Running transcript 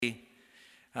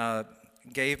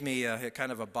gave me a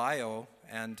kind of a bio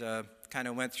and kind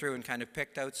of went through and kind of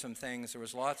picked out some things. There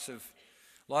was lots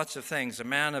of things. A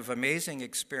man of amazing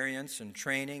experience and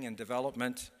training and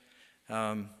development.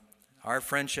 Our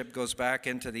friendship goes back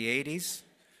into the 80s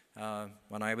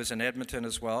when I was in Edmonton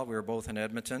as well. We were both in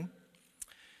Edmonton.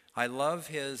 I love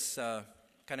his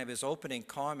kind of his opening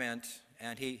comment,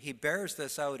 and he bears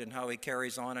this out in how he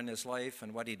carries on in his life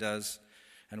and what he does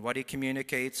and what he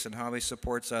communicates and how he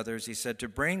supports others. He said, to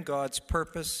bring God's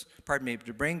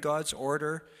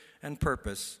order and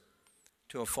purpose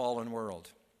to a fallen world.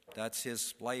 That's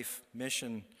his life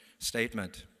mission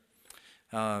statement.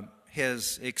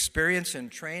 His experience in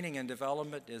training and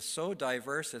development is so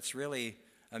diverse, it's really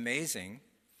amazing.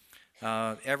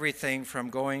 Everything from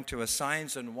going to a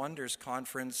Signs and Wonders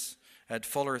conference at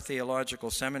Fuller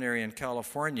Theological Seminary in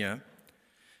California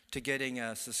to getting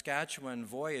a Saskatchewan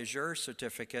Voyageur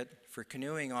certificate for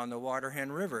canoeing on the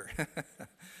Waterhen River.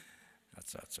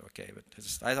 That's okay, but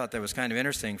I thought that was kind of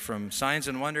interesting. From Signs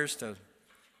and Wonders to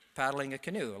paddling a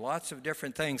canoe, lots of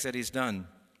different things that he's done.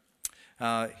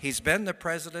 He's been the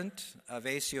president of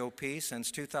ACOP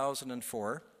since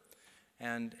 2004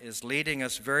 and is leading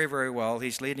us very, very well.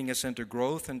 He's leading us into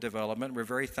growth and development. We're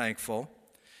very thankful.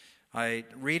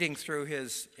 Reading through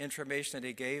his information that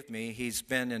he gave me, he's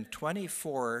been in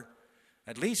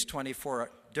at least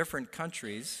 24 different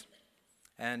countries.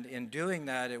 And in doing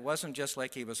that, it wasn't just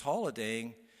like he was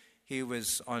holidaying. He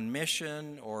was on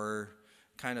mission or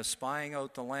kind of spying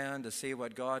out the land to see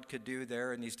what God could do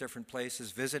there in these different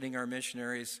places, visiting our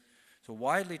missionaries. So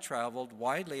widely traveled,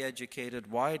 widely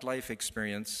educated, wide life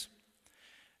experience.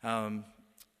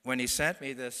 When he sent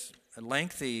me this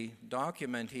lengthy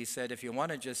document, he said, if you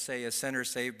want to just say a sinner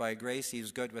saved by grace,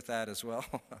 he's good with that as well.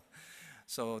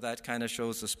 So that kind of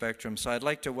shows the spectrum. So I'd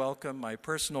like to welcome my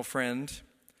personal friend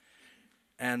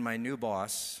and my new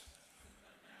boss,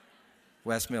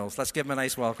 Wes Mills. Let's give him a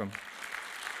nice welcome.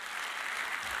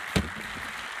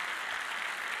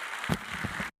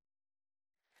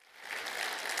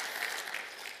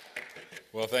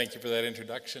 Well, thank you for that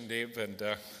introduction, Dave,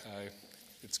 and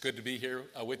it's good to be here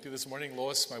with you this morning.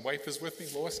 Lois, my wife, is with me.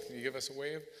 Lois, can you give us a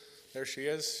wave? There she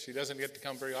is. She doesn't get to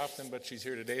come very often, but she's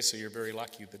here today, so you're very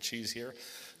lucky that she's here.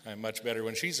 I'm much better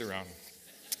when she's around.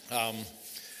 I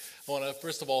want to,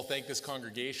 first of all, thank this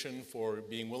congregation for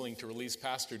being willing to release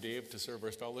Pastor Dave to serve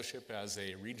our fellowship as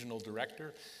a regional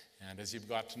director. And as you've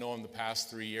got to know him the past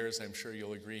 3 years, I'm sure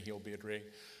you'll agree he'll be a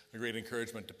great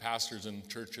encouragement to pastors and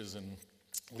churches and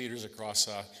leaders across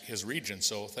his region.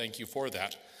 So thank you for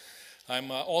that.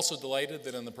 I'm also delighted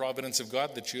that in the providence of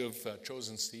God that you have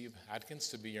chosen Steve Atkins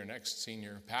to be your next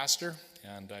senior pastor,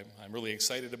 and I'm really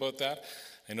excited about that.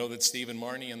 I know that Steve and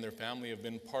Marnie and their family have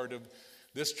been part of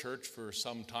this church for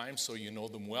some time, so you know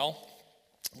them well.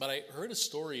 But I heard a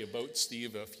story about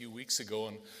Steve a few weeks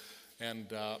ago,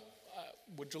 and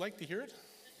would you like to hear it?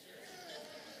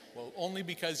 Well, only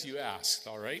because you asked,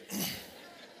 all right?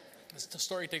 The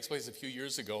story takes place a few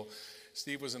years ago.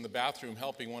 Steve was in the bathroom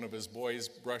helping one of his boys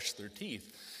brush their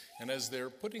teeth. And as they're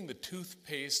putting the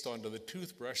toothpaste onto the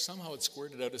toothbrush, somehow it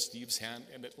squirted out of Steve's hand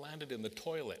and it landed in the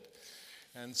toilet.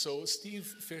 And so Steve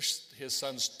fished his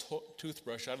son's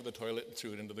toothbrush out of the toilet and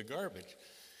threw it into the garbage.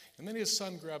 And then his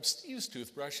son grabbed Steve's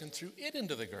toothbrush and threw it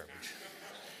into the garbage.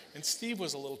 And Steve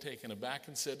was a little taken aback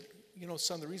and said, you know,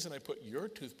 son, the reason I put your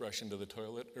toothbrush into the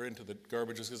toilet or into the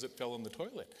garbage is because it fell in the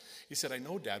toilet. He said, I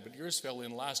know, Dad, but yours fell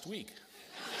in last week.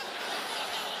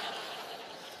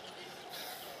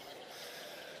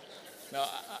 Now,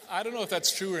 I don't know if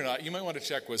that's true or not. You might want to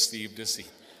check with Steve to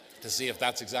see if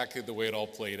that's exactly the way it all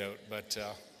played out. But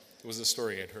it was a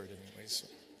story I'd heard anyways.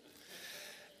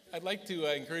 I'd like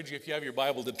to encourage you, if you have your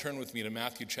Bible, to turn with me to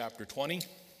Matthew chapter 20,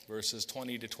 verses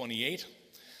 20 to 28.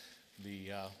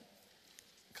 The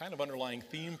kind of underlying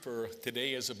theme for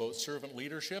today is about servant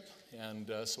leadership.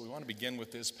 And so we want to begin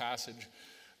with this passage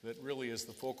that really is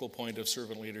the focal point of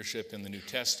servant leadership in the New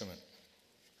Testament.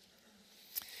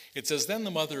 It says, Then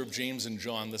the mother of James and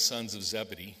John, the sons of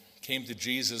Zebedee, came to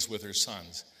Jesus with her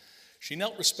sons. She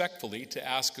knelt respectfully to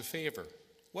ask a favor.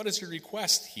 What is your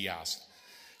request? He asked.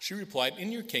 She replied, In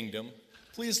your kingdom,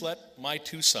 please let my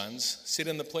 2 sons sit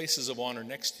in the places of honor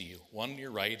next to you, one on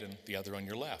your right and the other on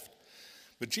your left.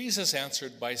 But Jesus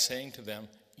answered by saying to them,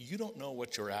 You don't know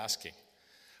what you're asking.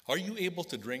 Are you able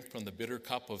to drink from the bitter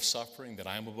cup of suffering that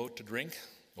I am about to drink?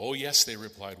 Oh, yes, they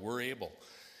replied, we're able.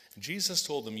 Jesus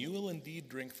told them, You will indeed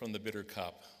drink from the bitter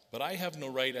cup, but I have no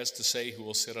right as to say who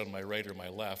will sit on my right or my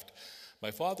left. My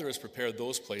Father has prepared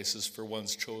those places for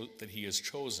ones that he has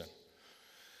chosen.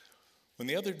 When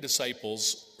the other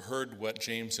disciples heard what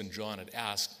James and John had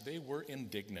asked, they were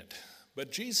indignant.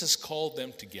 But Jesus called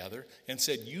them together and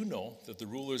said, "You know that the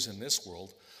rulers in this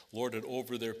world lord it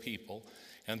over their people,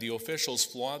 and the officials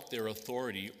flaunt their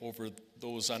authority over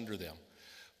those under them.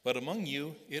 But among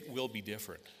you it will be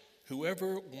different.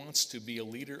 Whoever wants to be a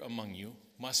leader among you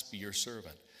must be your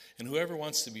servant, and whoever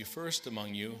wants to be first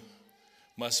among you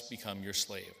must become your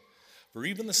slave. For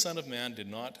even the Son of Man did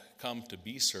not come to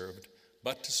be served,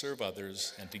 but to serve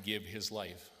others and to give his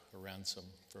life a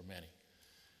ransom for many."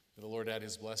 May the Lord add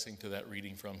his blessing to that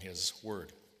reading from his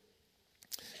word.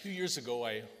 A few years ago,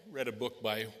 I read a book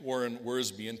by Warren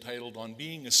Wiersbe entitled "On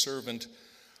Being a Servant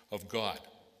of God."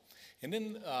 And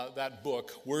in that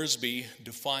book, Wiersbe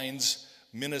defines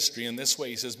ministry in this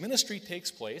way. He says, "Ministry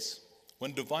takes place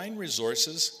when divine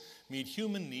resources meet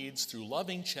human needs through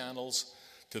loving channels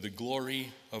to the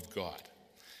glory of God."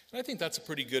 And I think that's a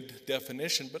pretty good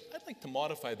definition, but I'd like to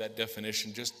modify that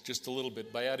definition just a little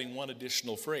bit by adding one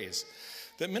additional phrase.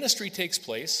 That ministry takes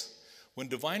place when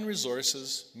divine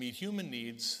resources meet human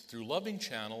needs through loving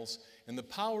channels and the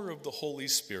power of the Holy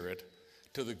Spirit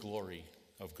to the glory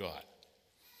of God.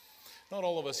 Not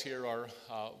all of us here are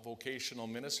vocational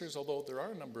ministers, although there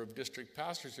are a number of district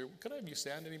pastors here. Could I have you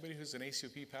stand? Anybody who's an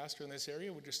ACOP pastor in this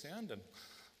area, would you stand? And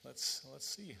let's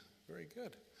see. Very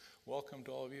good. Welcome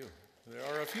to all of you. There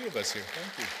are a few of us here.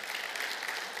 Thank you.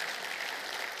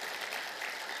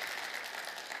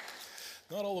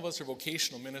 Not all of us are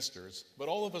vocational ministers, but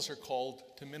all of us are called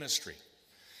to ministry.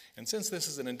 And since this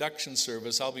is an induction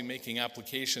service, I'll be making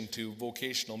application to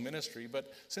vocational ministry.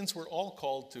 But since we're all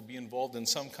called to be involved in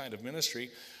some kind of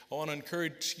ministry, I want to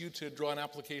encourage you to draw an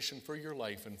application for your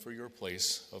life and for your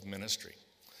place of ministry.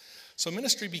 So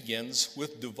ministry begins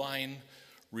with divine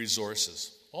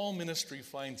resources. All ministry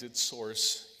finds its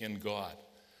source in God.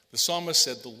 The psalmist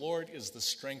said, "The Lord is the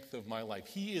strength of my life.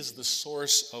 He is the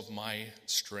source of my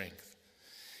strength."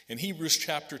 In Hebrews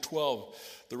chapter 12,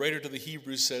 the writer to the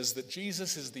Hebrews says that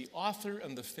Jesus is the author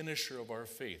and the finisher of our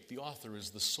faith. The author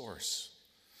is the source.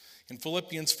 In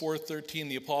Philippians 4:13,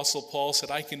 the Apostle Paul said,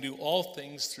 "I can do all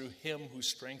things through him who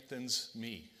strengthens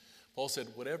me." Paul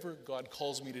said, whatever God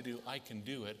calls me to do, I can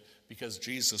do it because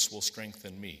Jesus will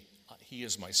strengthen me. He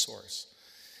is my source.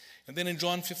 And then in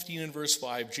John 15 and verse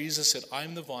 5, Jesus said,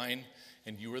 "I'm the vine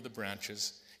and you are the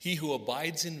branches. He who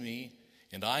abides in me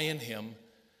and I in him,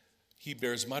 he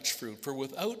bears much fruit. For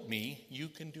without me, you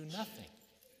can do nothing."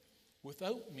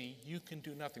 Without me, you can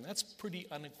do nothing. That's pretty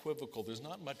unequivocal. There's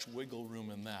not much wiggle room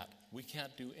in that. We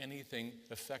can't do anything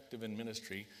effective in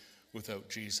ministry without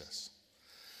Jesus.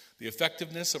 The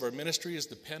effectiveness of our ministry is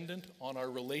dependent on our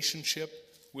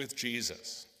relationship with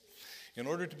Jesus. In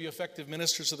order to be effective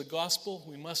ministers of the gospel,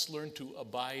 we must learn to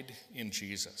abide in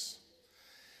Jesus.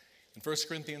 In 1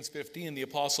 Corinthians 15, the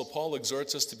Apostle Paul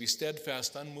exhorts us to be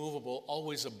steadfast, unmovable,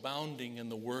 always abounding in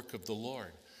the work of the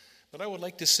Lord. But I would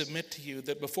like to submit to you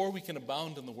that before we can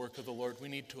abound in the work of the Lord, we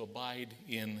need to abide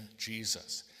in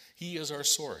Jesus. He is our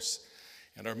source,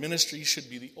 and our ministry should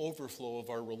be the overflow of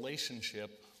our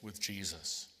relationship with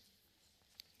Jesus.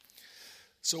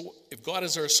 So if God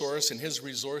is our source and his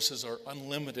resources are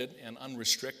unlimited and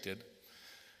unrestricted,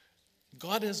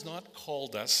 God has not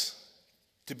called us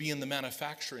to be in the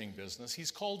manufacturing business.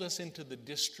 He's called us into the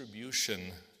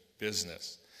distribution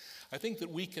business. I think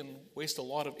that we can waste a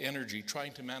lot of energy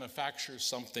trying to manufacture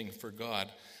something for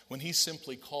God when he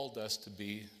simply called us to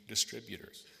be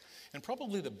distributors. And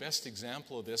probably the best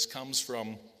example of this comes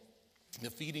from the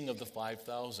feeding of the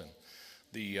 5,000.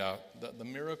 The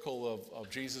miracle of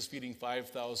Jesus feeding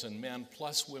 5,000 men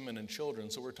plus women and children.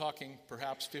 So we're talking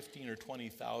perhaps 15 or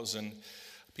 20,000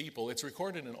 people. It's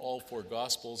recorded in all four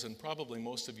Gospels, and probably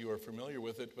most of you are familiar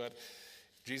with it, but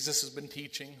Jesus has been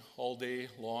teaching all day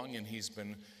long, and he's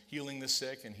been healing the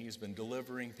sick, and he's been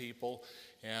delivering people,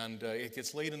 and it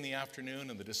gets late in the afternoon,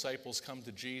 and the disciples come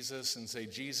to Jesus and say,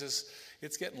 "Jesus,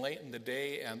 it's getting late in the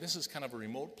day, and this is kind of a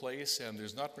remote place, and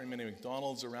there's not very many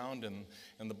McDonald's around, and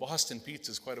the Boston Pizza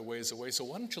is quite a ways away, so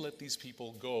why don't you let these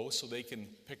people go so they can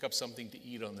pick up something to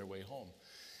eat on their way home?"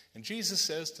 And Jesus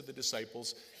says to the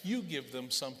disciples, "You give them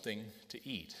something to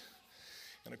eat."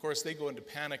 And of course, they go into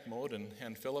panic mode,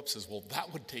 and Philip says, "Well,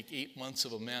 that would take 8 months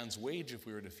of a man's wage if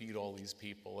we were to feed all these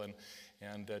people."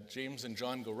 And James and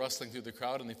John go rustling through the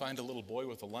crowd, and they find a little boy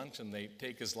with a lunch, and they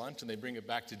take his lunch, and they bring it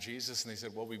back to Jesus, and they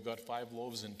said, "Well, we've got 5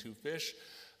 loaves and 2 fish.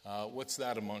 What's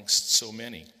that amongst so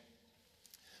many?"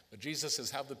 But Jesus says,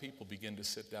 "Have the people begin to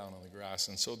sit down on the grass."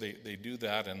 And so they do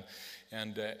that.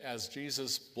 And as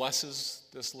Jesus blesses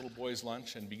this little boy's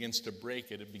lunch and begins to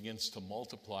break it, it begins to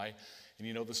multiply. And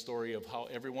you know the story of how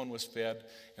everyone was fed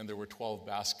and there were 12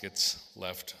 baskets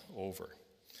left over.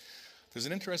 There's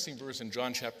an interesting verse in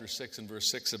John chapter 6 and verse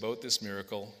 6 about this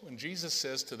miracle. When Jesus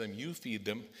says to them, "You feed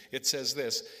them," it says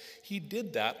this, "He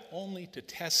did that only to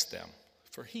test them,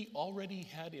 for he already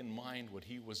had in mind what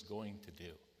he was going to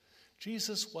do."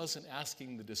 Jesus wasn't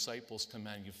asking the disciples to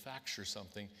manufacture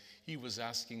something. He was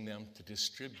asking them to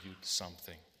distribute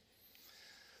something.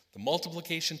 The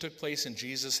multiplication took place in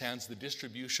Jesus' hands. The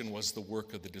distribution was the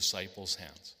work of the disciples'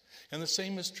 hands. And the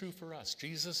same is true for us.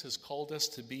 Jesus has called us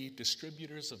to be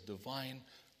distributors of divine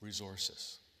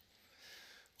resources.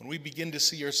 When we begin to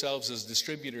see ourselves as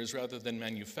distributors rather than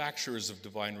manufacturers of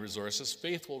divine resources,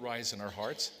 faith will rise in our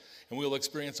hearts, and we'll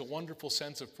experience a wonderful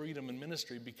sense of freedom in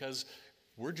ministry because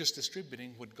we're just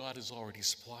distributing what God has already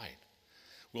supplied.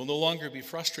 We'll no longer be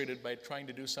frustrated by trying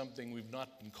to do something we've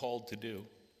not been called to do.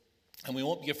 And we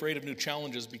won't be afraid of new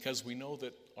challenges because we know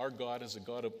that our God is a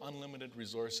God of unlimited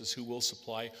resources who will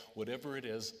supply whatever it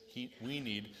is we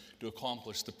need to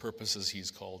accomplish the purposes he's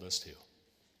called us to.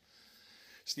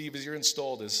 Steve, as you're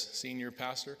installed as senior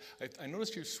pastor, I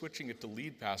noticed you're switching it to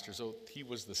lead pastor. So he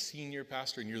was the senior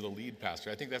pastor and you're the lead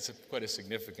pastor. I think that's quite a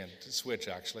significant switch,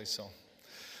 actually. So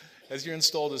as you're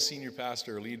installed as senior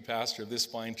pastor or lead pastor of this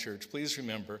fine church, please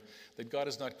remember that God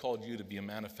has not called you to be a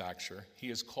manufacturer. He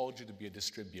has called you to be a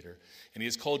distributor. And he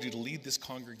has called you to lead this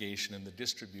congregation in the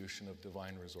distribution of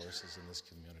divine resources in this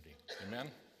community. Amen?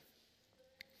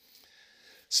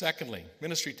 Secondly,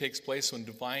 ministry takes place when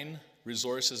divine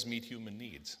resources meet human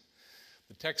needs.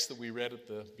 The text that we read at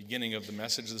the beginning of the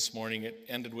message this morning, it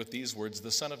ended with these words,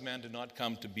 "The Son of Man did not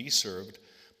come to be served,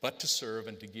 but to serve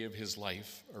and to give his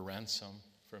life a ransom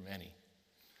for many."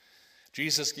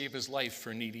 Jesus gave his life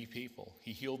for needy people.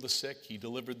 He healed the sick, he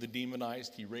delivered the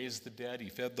demonized, he raised the dead, he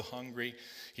fed the hungry,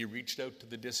 he reached out to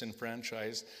the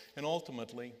disenfranchised, and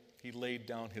ultimately, he laid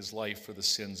down his life for the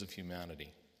sins of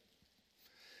humanity.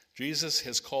 Jesus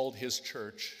has called his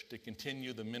church to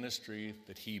continue the ministry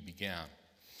that he began.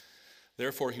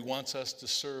 Therefore, he wants us to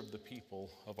serve the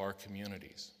people of our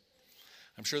communities.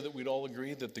 I'm sure that we'd all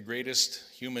agree that the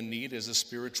greatest human need is a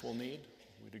spiritual need.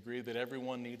 We'd agree that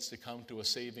everyone needs to come to a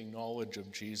saving knowledge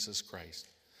of Jesus Christ.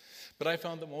 But I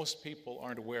found that most people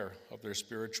aren't aware of their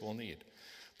spiritual need.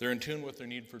 They're in tune with their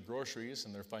need for groceries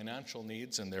and their financial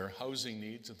needs and their housing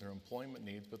needs and their employment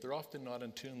needs, but they're often not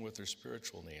in tune with their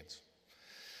spiritual needs.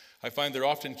 I find they're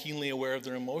often keenly aware of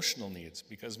their emotional needs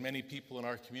because many people in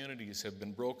our communities have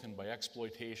been broken by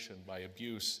exploitation, by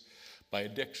abuse, by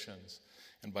addictions,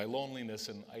 and by loneliness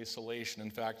and isolation. In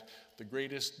fact, the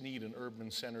greatest need in urban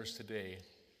centers today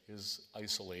is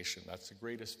isolation. That's the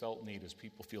greatest felt need, is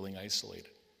people feeling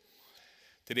isolated.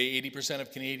 Today, 80%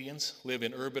 of Canadians live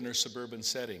in urban or suburban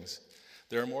settings.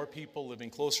 There are more people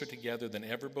living closer together than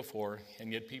ever before,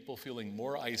 and yet people feeling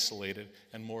more isolated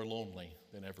and more lonely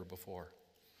than ever before.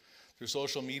 Through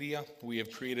social media, we have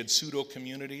created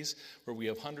pseudo-communities where we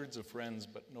have hundreds of friends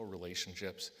but no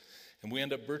relationships, and we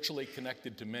end up virtually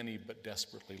connected to many but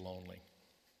desperately lonely.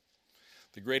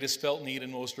 The greatest felt need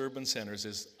in most urban centers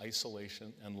is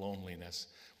isolation and loneliness,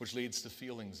 which leads to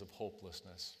feelings of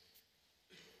hopelessness.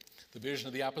 The vision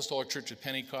of the Apostolic Church at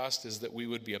Pentecost is that we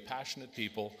would be a passionate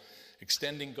people,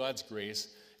 extending God's grace,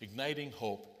 igniting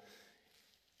hope,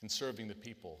 and serving the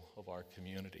people of our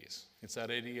communities. It's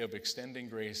that idea of extending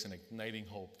grace and igniting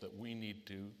hope that we need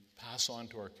to pass on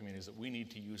to our communities, that we need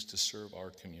to use to serve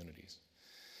our communities.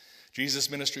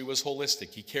 Jesus' ministry was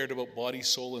holistic. He cared about body,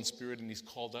 soul, and spirit, and he's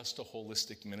called us to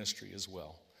holistic ministry as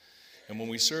well. And when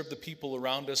we serve the people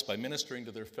around us by ministering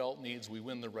to their felt needs, we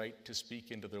win the right to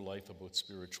speak into their life about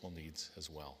spiritual needs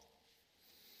as well.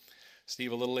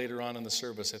 Steve, a little later on in the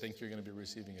service, I think you're going to be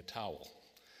receiving a towel.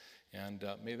 And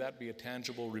may that be a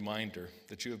tangible reminder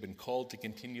that you have been called to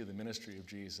continue the ministry of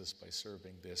Jesus by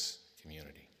serving this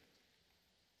community.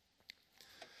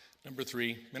 Number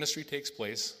 3, ministry takes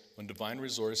place when divine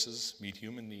resources meet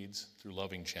human needs through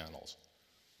loving channels.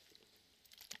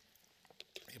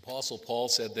 The Apostle Paul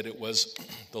said that it was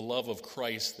the love of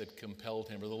Christ that compelled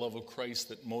him, or the love of Christ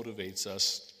that motivates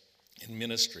us in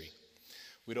ministry.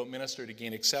 We don't minister to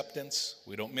gain acceptance.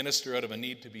 We don't minister out of a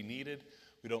need to be needed.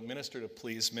 We don't minister to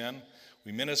please men.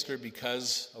 We minister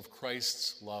because of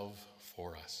Christ's love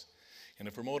for us. And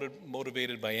if we're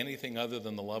motivated by anything other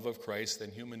than the love of Christ,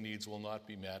 then human needs will not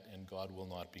be met and God will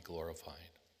not be glorified.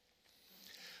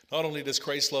 Not only does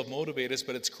Christ's love motivate us,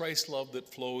 but it's Christ's love that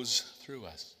flows through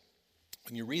us.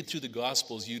 When you read through the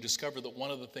Gospels, you discover that one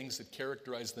of the things that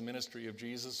characterized the ministry of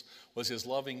Jesus was his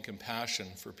loving compassion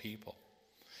for people.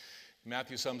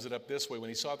 Matthew sums it up this way: when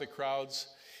he saw the crowds,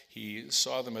 he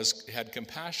saw them as had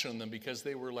compassion on them because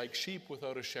they were like sheep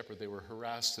without a shepherd. They were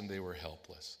harassed and they were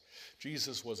helpless.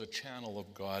 Jesus was a channel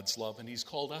of God's love, and he's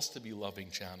called us to be loving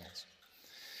channels.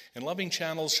 And loving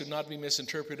channels should not be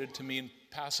misinterpreted to mean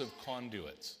passive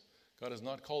conduits. God has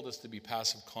not called us to be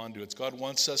passive conduits. God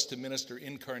wants us to minister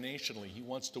incarnationally. He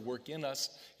wants to work in us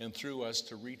and through us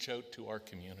to reach out to our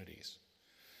communities.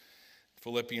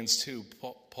 Philippians 2,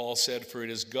 Paul said, "For it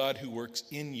is God who works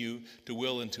in you to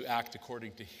will and to act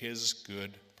according to his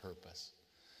good purpose."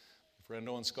 My friend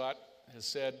Owen Scott has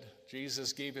said,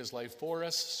 Jesus gave his life for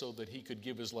us so that he could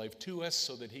give his life to us,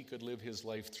 so that he could live his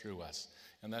life through us.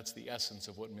 And that's the essence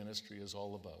of what ministry is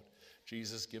all about.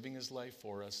 Jesus giving his life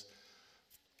for us,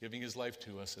 giving his life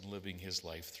to us, and living his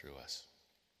life through us.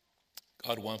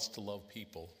 God wants to love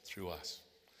people through us.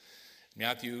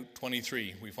 Matthew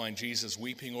 23, we find Jesus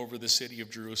weeping over the city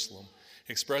of Jerusalem,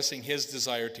 expressing his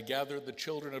desire to gather the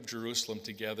children of Jerusalem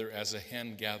together as a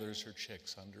hen gathers her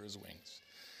chicks under his wings.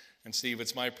 And Steve,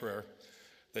 it's my prayer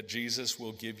that Jesus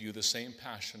will give you the same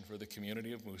passion for the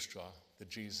community of Moose Jaw that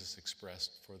Jesus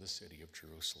expressed for the city of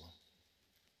Jerusalem.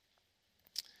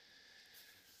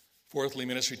 Fourthly,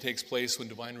 ministry takes place when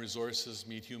divine resources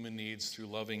meet human needs through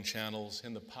loving channels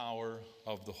in the power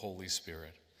of the Holy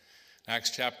Spirit.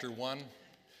 Acts chapter 1,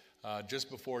 just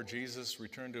before Jesus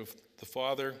returned to the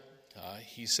Father,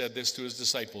 he said this to his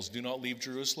disciples, "Do not leave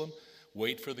Jerusalem.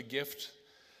 Wait for the gift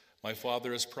my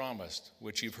Father has promised,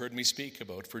 which you've heard me speak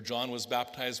about. For John was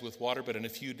baptized with water, but in a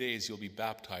few days you'll be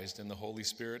baptized in the Holy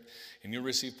Spirit, and you'll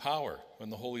receive power when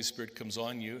the Holy Spirit comes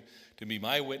on you to be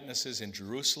my witnesses in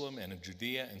Jerusalem and in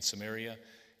Judea and Samaria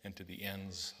and to the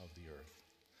ends of the earth."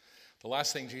 The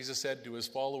last thing Jesus said to his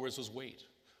followers was wait.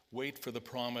 Wait for the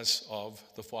promise of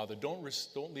the Father. Don't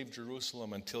leave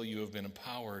Jerusalem until you have been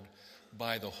empowered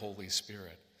by the Holy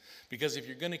Spirit. Because if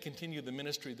you're going to continue the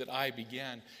ministry that I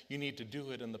began, you need to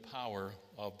do it in the power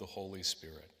of the Holy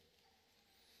Spirit.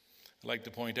 I'd like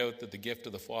to point out that the gift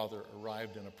of the Father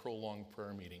arrived in a prolonged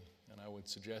prayer meeting, and I would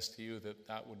suggest to you that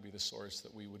that would be the source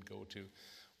that we would go to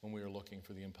when we are looking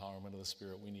for the empowerment of the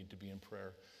Spirit. We need to be in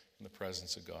prayer in the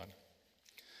presence of God.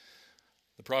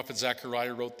 The prophet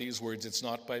Zechariah wrote these words, "It's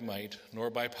not by might nor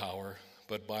by power,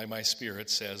 but by my Spirit,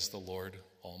 says the Lord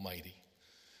Almighty."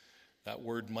 That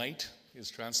word might is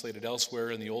translated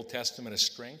elsewhere in the Old Testament as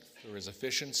strength, or as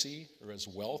efficiency, or as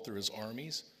wealth, or as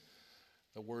armies.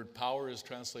 The word power is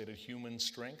translated human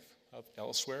strength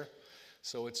elsewhere.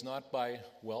 So it's not by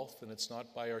wealth, and it's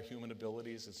not by our human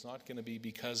abilities. It's not going to be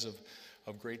because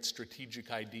of great strategic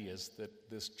ideas that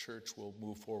this church will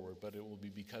move forward, but it will be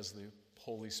because the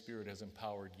Holy Spirit has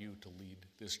empowered you to lead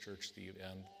this church, Steve,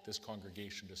 and this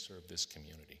congregation to serve this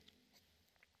community.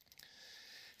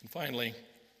 And finally,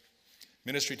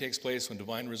 ministry takes place when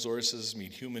divine resources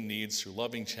meet human needs through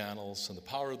loving channels and the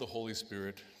power of the Holy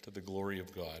Spirit to the glory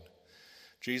of God.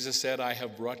 Jesus said, "I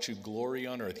have brought you glory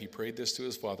on earth." He prayed this to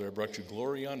his Father. "I brought you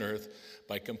glory on earth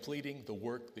by completing the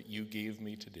work that you gave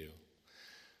me to do."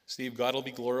 Steve, God will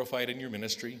be glorified in your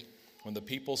ministry when the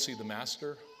people see the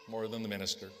master more than the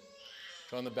minister.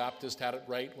 John the Baptist had it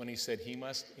right when he said, "He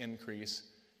must increase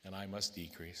and I must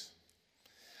decrease."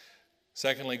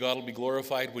 Secondly, God will be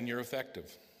glorified when you're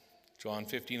effective. John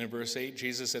 15 and verse 8,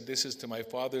 Jesus said, "This is to my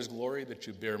Father's glory that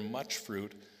you bear much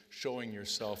fruit, showing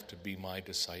yourself to be my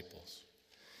disciples."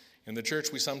 In the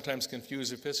church, we sometimes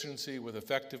confuse efficiency with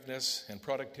effectiveness and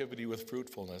productivity with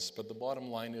fruitfulness, but the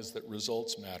bottom line is that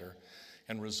results matter,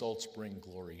 and results bring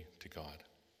glory to God.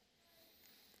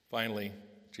 Finally,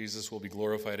 Jesus will be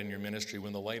glorified in your ministry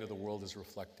when the light of the world is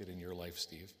reflected in your life,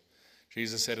 Steve.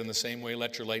 Jesus said, "In the same way,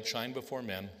 let your light shine before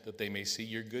men, that they may see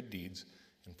your good deeds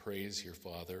and praise your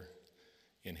Father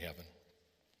in heaven."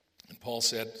 And Paul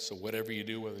said, "So whatever you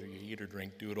do, whether you eat or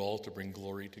drink, do it all to bring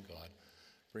glory to God."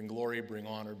 Bring glory, bring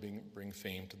honor, bring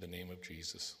fame to the name of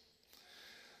Jesus.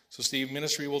 So, Steve,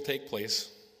 ministry will take place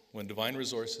when divine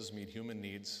resources meet human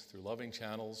needs through loving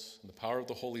channels and the power of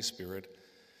the Holy Spirit,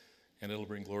 and it'll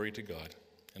bring glory to God.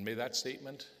 And may that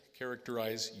statement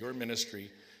characterize your ministry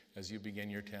as you begin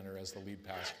your tenure as the lead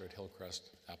pastor at Hillcrest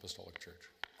Apostolic Church.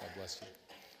 God bless you.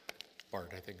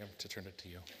 Bart, I think I'm to turn it to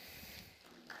you.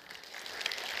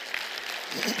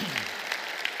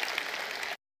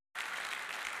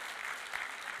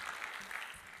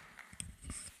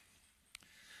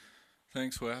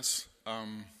 Thanks, Wes.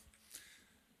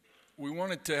 We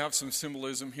wanted to have some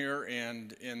symbolism here,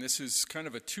 and this is kind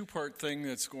of a two-part thing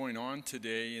that's going on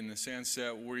today in the sense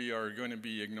that we are going to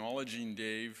be acknowledging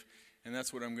Dave, and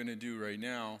that's what I'm going to do right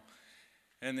now.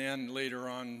 And then later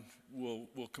on,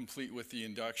 we'll complete with the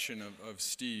induction of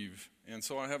Steve. And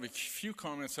so I have a few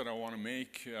comments that I want to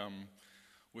make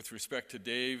with respect to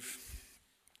Dave.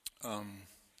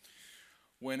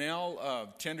 When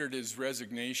Al tendered his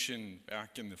resignation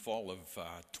back in the fall of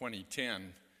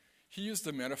 2010, he used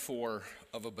the metaphor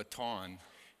of a baton,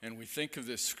 and we think of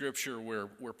this scripture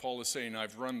where Paul is saying,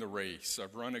 I've run the race,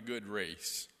 I've run a good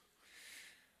race.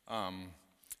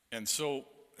 And so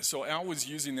Al was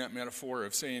using that metaphor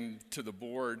of saying to the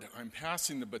board, I'm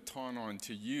passing the baton on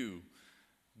to you,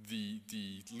 the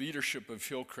leadership of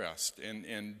Hillcrest.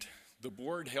 And the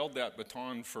board held that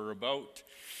baton for about,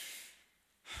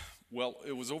 well,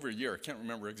 it was over a year. I can't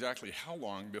remember exactly how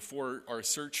long before our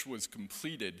search was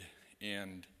completed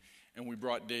and we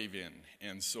brought Dave in.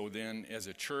 And so then as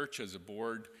a church, as a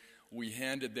board, we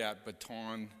handed that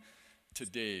baton to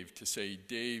Dave to say,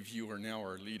 Dave, you are now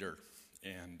our leader.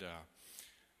 And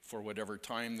for whatever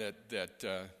time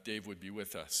that Dave would be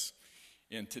with us.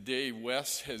 And today,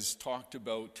 Wes has talked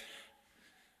about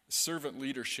servant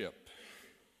leadership.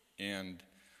 And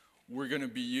we're going to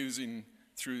be using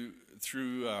through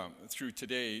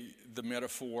today the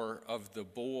metaphor of the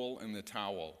bowl and the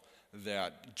towel,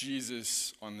 that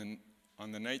Jesus, on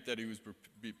the night that he was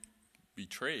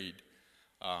betrayed,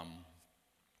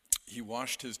 he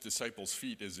washed his disciples'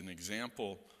 feet as an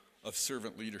example of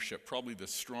servant leadership, probably the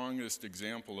strongest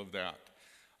example of that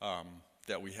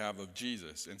that we have of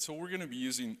Jesus. And so we're going to be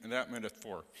using that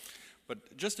metaphor.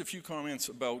 But just a few comments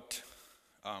about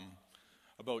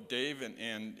Dave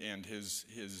and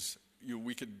his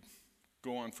we could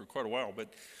go on for quite a while,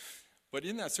 but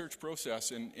in that search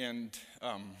process and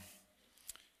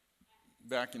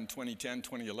back in 2010,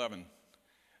 2011,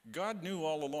 God knew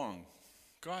all along.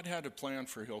 God had a plan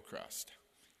for Hillcrest.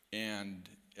 And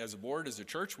as a board, as a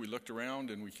church, we looked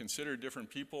around and we considered different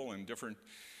people and different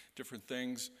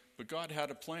things, but God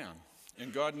had a plan,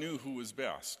 and God knew who was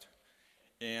best.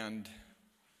 And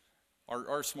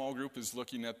our small group is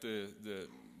looking at the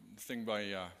thing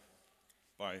by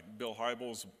Bill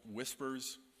Hybels,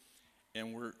 Whispers,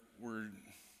 and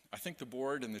I think the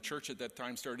board and the church at that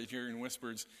time started hearing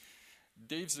whispers.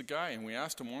 Dave's the guy, and we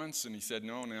asked him once, and he said,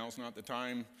 no, now's not the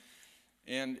time.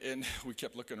 And we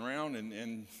kept looking around,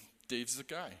 and Dave's the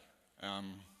guy.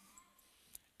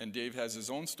 And Dave has his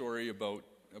own story about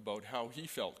how he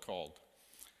felt called.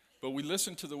 But we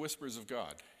listened to the whispers of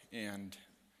God, and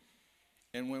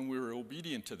when we were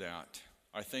obedient to that,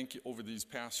 I think over these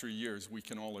past 3 years, we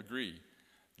can all agree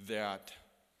that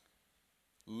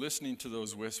listening to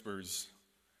those whispers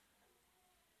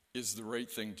is the right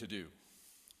thing to do.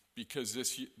 Because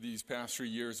these past 3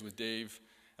 years with Dave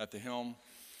at the helm,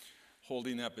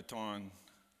 holding that baton,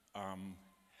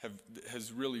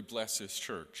 has really blessed this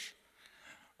church.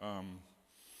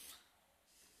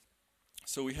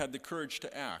 So we had the courage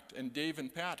to act, and Dave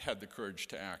and Pat had the courage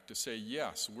to act, to say,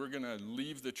 yes, we're going to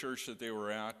leave the church that they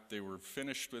were at. They were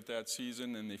finished with that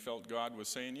season, and they felt God was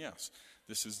saying, yes,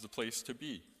 this is the place to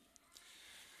be.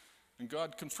 And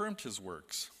God confirmed his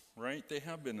works, right? They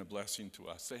have been a blessing to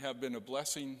us. They have been a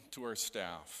blessing to our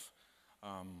staff.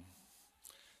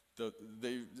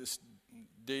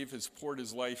 Dave has poured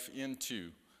his life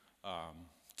into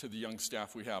to the young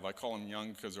staff we have. I call them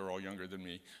young because they're all younger than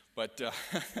me. But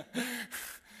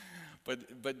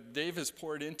Dave has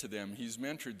poured into them. He's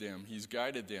mentored them. He's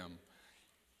guided them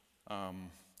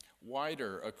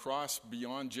wider across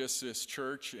beyond just this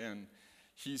church, and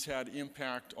he's had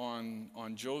impact on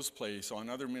Joe's Place, on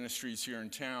other ministries here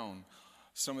in town.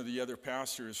 Some of the other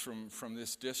pastors from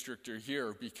this district are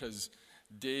here because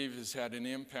Dave has had an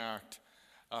impact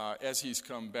as he's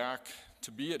come back to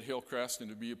be at Hillcrest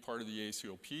and to be a part of the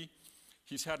ACOP.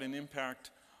 He's had an impact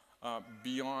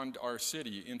beyond our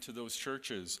city into those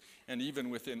churches, and even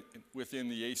within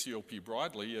the ACOP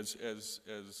broadly, as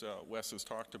Wes has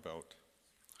talked about.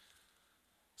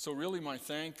 So really my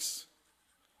thanks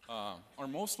are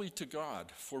mostly to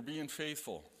God for being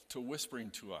faithful, to whispering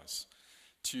to us,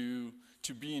 to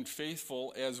being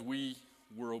faithful as we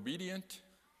were obedient.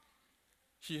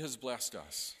 He has blessed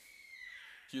us.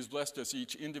 He has blessed us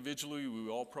each individually. We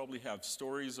all probably have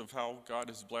stories of how God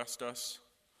has blessed us.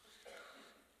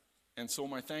 And so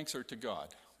my thanks are to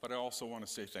God, but I also want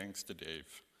to say thanks to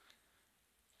Dave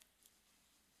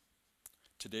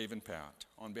and Pat,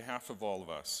 on behalf of all of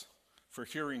us, for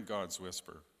hearing God's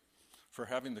whisper, for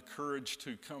having the courage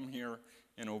to come here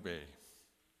and obey,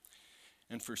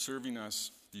 and for serving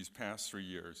us these past 3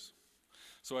 years.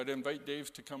 So I'd invite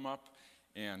Dave to come up,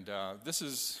 and this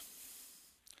is,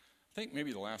 I think,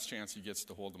 maybe the last chance he gets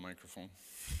to hold the microphone.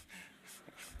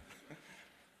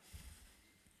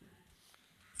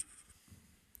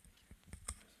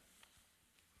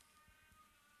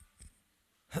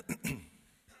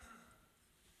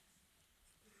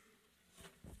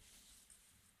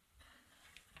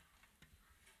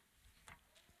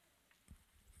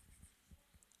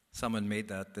 Someone made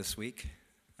that this week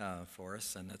for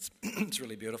us, and it's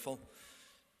really beautiful.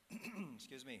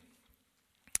 Excuse me.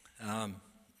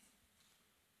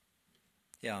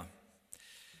 Yeah.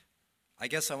 I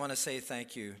guess I want to say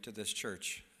thank you to this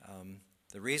church.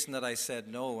 The reason that I said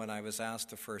no when I was asked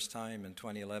the first time in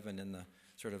 2011, in the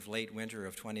sort of late winter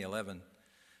of 2011,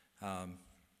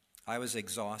 I was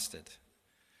exhausted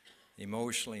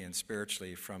emotionally and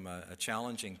spiritually from a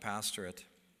challenging pastorate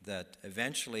that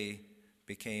eventually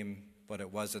became what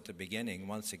it was at the beginning.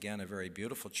 Once again, a very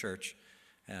beautiful church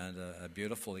and a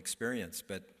beautiful experience.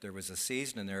 But there was a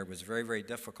season in there that was very, very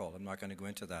difficult. I'm not going to go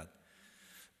into that.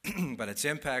 But its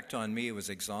impact on me was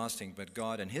exhausting. But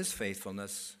God, in His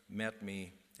faithfulness, met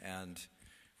me and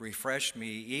refreshed me.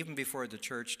 Even before the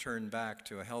church turned back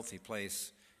to a healthy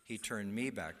place, He turned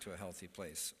me back to a healthy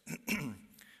place.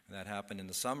 That happened in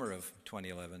the summer of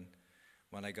 2011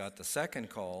 when I got the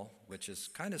second call, which is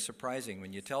kind of surprising.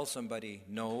 When you tell somebody,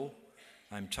 no,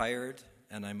 I'm tired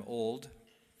and I'm old,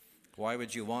 why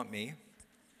would you want me?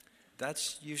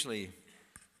 That's usually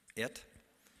it.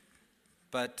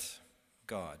 But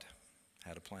God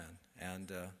had a plan.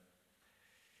 And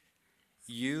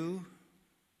you,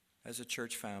 as a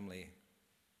church family,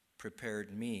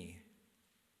 prepared me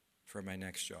for my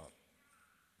next job.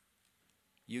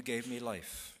 You gave me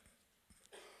life.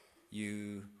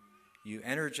 You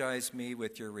energized me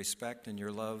with your respect and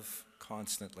your love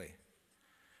constantly.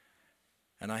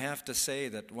 And I have to say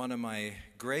that one of my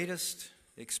greatest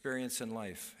experience in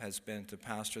life has been to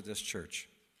pastor this church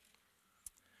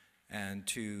and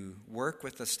to work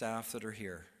with the staff that are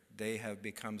here. They have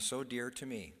become so dear to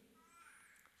me,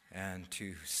 and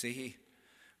to see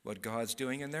what God's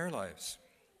doing in their lives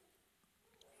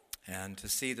and to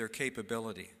see their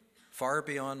capability far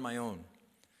beyond my own.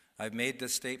 I've made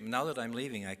this statement. Now that I'm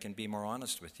leaving, I can be more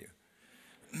honest with you.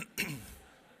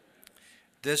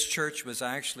 This church was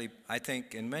actually, I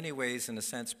think, in many ways, in a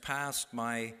sense, past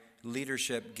my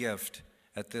leadership gift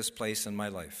at this place in my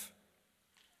life.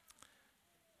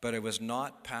 But it was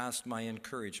not past my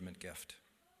encouragement gift.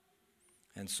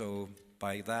 And so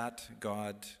by that,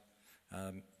 God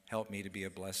helped me to be a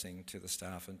blessing to the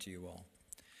staff and to you all.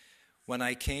 When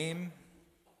I came,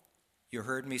 you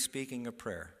heard me speaking a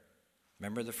prayer.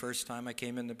 Remember the first time I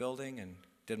came in the building and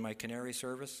did my canary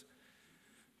service?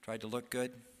 Tried to look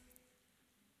good.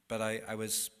 But I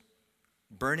was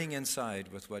burning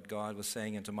inside with what God was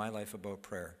saying into my life about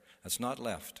prayer. That's not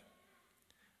left.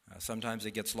 Sometimes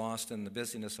it gets lost in the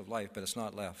busyness of life, but it's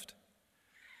not left.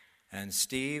 And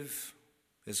Steve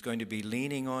is going to be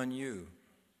leaning on you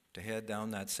to head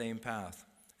down that same path.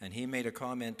 And he made a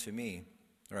comment to me,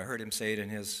 or I heard him say it in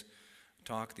his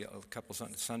talk a couple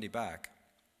Sunday back.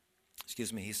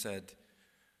 He said,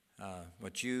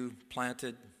 what you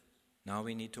planted, now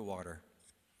we need to water.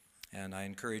 And I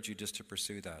encourage you just to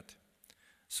pursue that.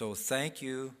 So thank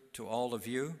you to all of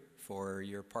you for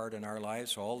your part in our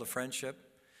lives, for all the friendship.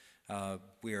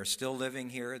 We are still living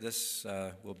here. This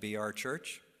will be our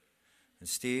church. And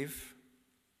Steve,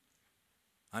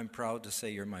 I'm proud to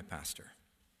say you're my pastor.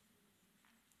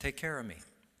 Take care of me.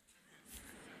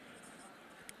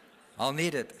 I'll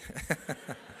need it.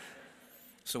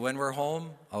 So when we're home,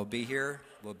 I'll be here.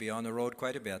 We'll be on the road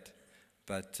quite a bit.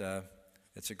 But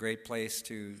it's a great place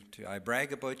I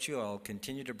brag about you. I'll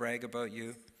continue to brag about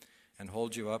you and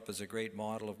hold you up as a great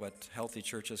model of what healthy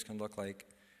churches can look like.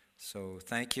 So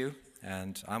thank you.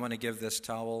 And I'm going to give this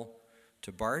towel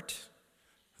to Bart,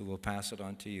 who will pass it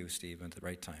on to you, Steve, at the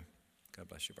right time. God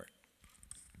bless you, Bart.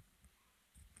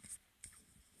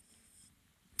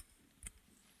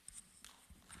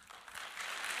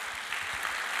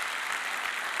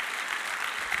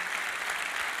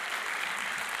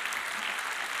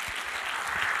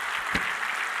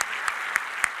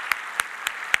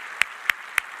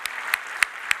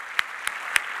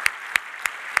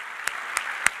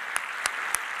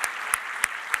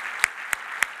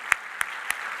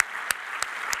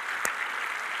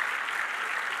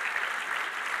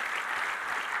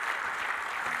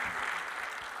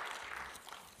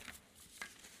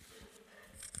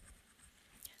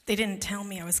 They didn't tell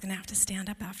me I was going to have to stand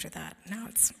up after that. Now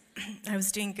I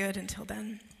was doing good until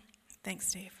then.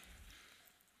 Thanks, Dave.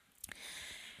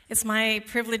 It's my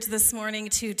privilege this morning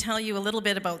to tell you a little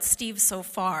bit about Steve so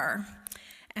far.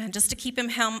 And just to keep him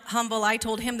humble, I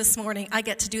told him this morning I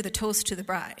get to do the toast to the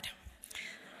bride.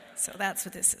 So that's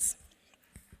what this is.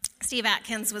 Steve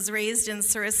Atkins was raised in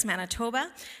Souris, Manitoba,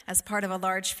 as part of a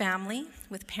large family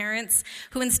with parents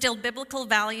who instilled biblical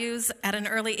values at an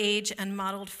early age and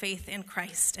modeled faith in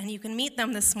Christ. And you can meet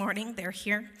them this morning. They're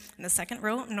here in the second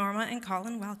row. Norma and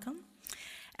Colin, welcome.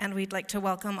 And we'd like to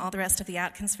welcome all the rest of the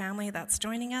Atkins family that's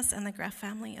joining us and the Greff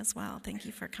family as well. Thank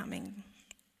you for coming.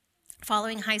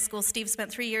 Following high school, Steve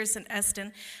spent 3 years in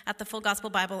Eston at the Full Gospel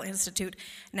Bible Institute,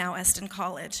 now Eston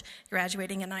College,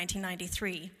 graduating in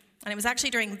 1993. And it was actually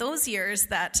during those years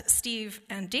that Steve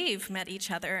and Dave met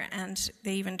each other, and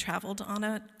they even traveled on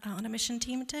a mission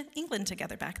team to England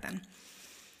together back then.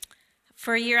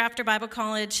 For a year after Bible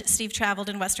college, Steve traveled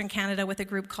in Western Canada with a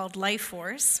group called Life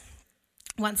Force.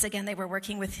 Once again, they were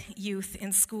working with youth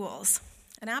in schools.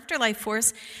 And after Life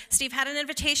Force, Steve had an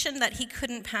invitation that he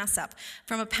couldn't pass up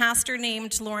from a pastor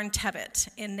named Lauren Tebbett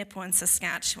in Nipawin,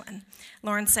 Saskatchewan.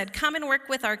 Lauren said, "Come and work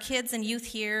with our kids and youth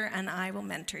here, and I will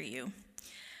mentor you."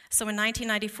 So in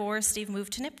 1994, Steve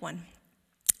moved to Nipawin,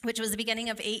 which was the beginning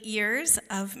of 8 years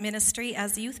of ministry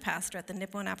as a youth pastor at the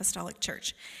Nipawin Apostolic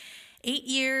Church. 8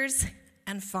 years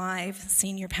and 5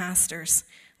 senior pastors.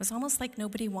 It was almost like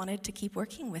nobody wanted to keep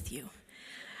working with you.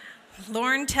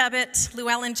 Lauren Tebbett,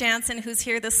 Llewellyn Jansen, who's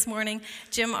here this morning,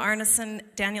 Jim Arneson,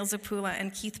 Daniel Zapula,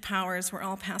 and Keith Powers were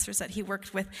all pastors that he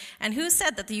worked with. And who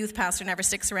said that the youth pastor never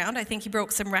sticks around? I think he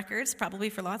broke some records, probably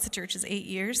for lots of churches, 8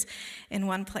 years in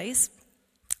one place.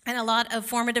 And a lot of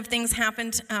formative things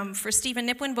happened for Stephen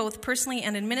Nipawin, both personally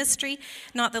and in ministry,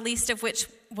 not the least of which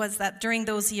was that during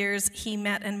those years he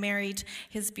met and married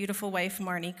his beautiful wife,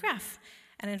 Marnie Greff.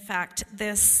 And in fact,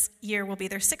 this year will be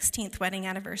their 16th wedding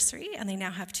anniversary, and they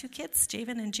now have 2 kids,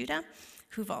 Javen and Judah,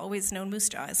 who've always known Moose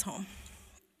Jaw as home.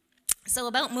 So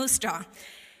about Moose Jaw.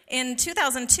 In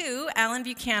 2002, Alan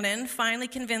Buchanan finally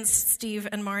convinced Steve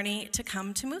and Marnie to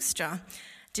come to Moose Jaw.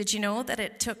 Did you know that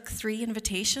it took 3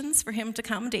 invitations for him to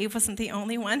come? Dave wasn't the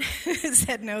only one who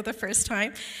said no the first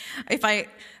time. If I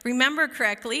remember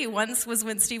correctly, once was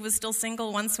when Steve was still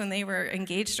single, once when they were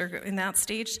engaged or in that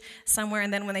stage somewhere,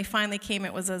 and then when they finally came,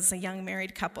 it was as a young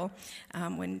married couple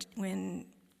when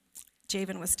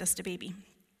Javen was just a baby.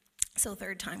 So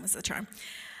 3rd time was the charm.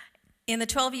 In the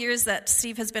 12 years that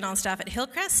Steve has been on staff at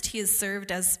Hillcrest, he has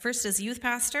served first as youth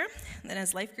pastor, then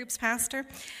as life groups pastor,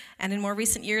 and in more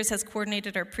recent years has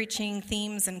coordinated our preaching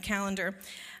themes and calendar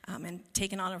and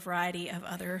taken on a variety of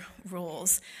other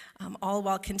roles, all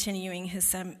while continuing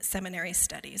his seminary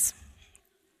studies.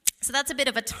 So that's a bit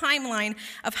of a timeline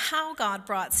of how God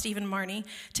brought Steve and Marnie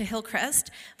to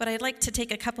Hillcrest, but I'd like to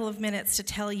take a couple of minutes to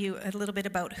tell you a little bit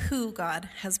about who God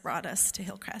has brought us to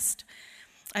Hillcrest.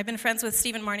 I've been friends with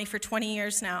Steve and Marnie for 20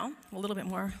 years now, a little bit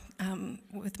more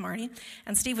with Marnie.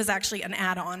 And Steve was actually an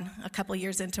add-on a couple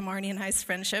years into Marnie and I's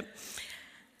friendship.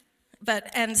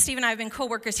 And Steve and I have been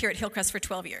co-workers here at Hillcrest for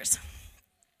 12 years.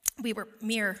 We were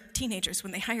mere teenagers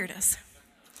when they hired us.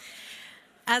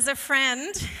 As a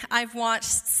friend, I've watched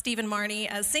Steve and Marnie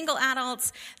as single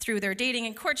adults through their dating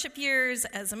and courtship years,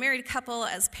 as a married couple,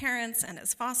 as parents, and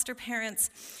as foster parents.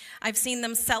 I've seen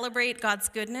them celebrate God's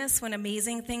goodness when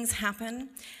amazing things happen,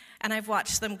 and I've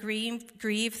watched them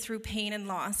grieve through pain and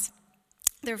loss,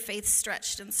 their faith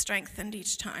stretched and strengthened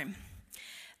each time.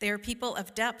 They are people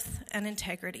of depth and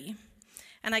integrity,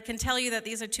 and I can tell you that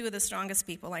these are 2 of the strongest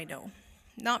people I know,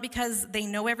 not because they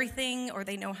know everything or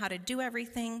they know how to do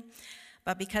everything,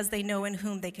 but because they know in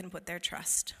whom they can put their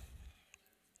trust.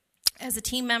 As a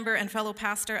team member and fellow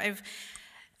pastor,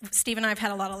 Steve and I have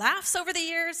had a lot of laughs over the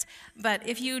years, but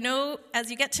as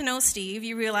you get to know Steve,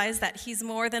 you realize that he's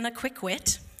more than a quick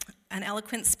wit, an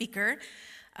eloquent speaker,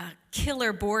 a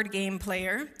killer board game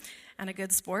player, and a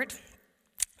good sport.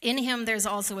 In him, there's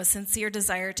also a sincere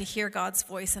desire to hear God's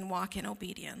voice and walk in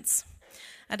obedience,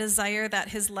 a desire that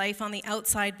his life on the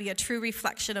outside be a true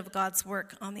reflection of God's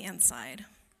work on the inside.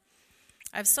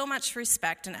 I have so much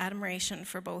respect and admiration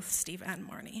for both Steve and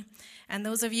Marnie. And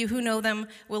those of you who know them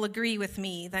will agree with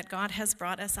me that God has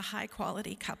brought us a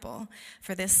high-quality couple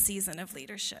for this season of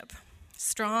leadership.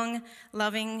 Strong,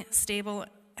 loving, stable,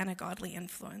 and a godly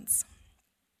influence.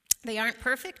 They aren't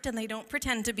perfect and they don't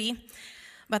pretend to be,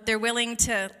 but they're willing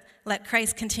to let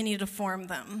Christ continue to form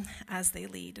them as they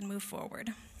lead and move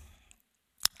forward.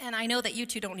 And I know that you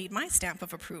 2 don't need my stamp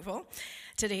of approval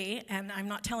today, and I'm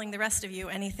not telling the rest of you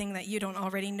anything that you don't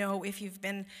already know if you've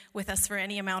been with us for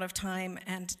any amount of time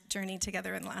and journeyed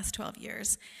together in the last 12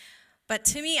 years. But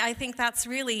to me, I think that's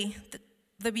really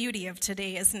the beauty of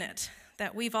today, isn't it?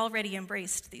 That we've already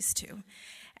embraced these 2,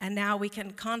 and now we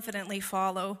can confidently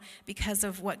follow because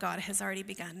of what God has already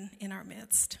begun in our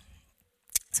midst.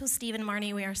 So Steve and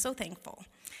Marnie, we are so thankful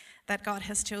that God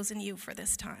has chosen you for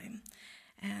this time.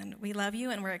 And we love you,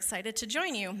 and we're excited to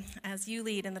join you as you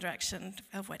lead in the direction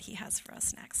of what he has for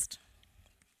us next.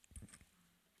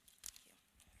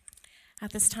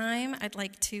 At this time, I'd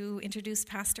like to introduce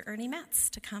Pastor Ernie Metz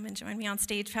to come and join me on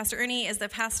stage. Pastor Ernie is the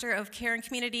pastor of care and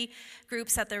community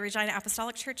groups at the Regina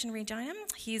Apostolic Church in Regina.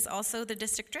 He's also the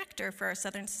district director for our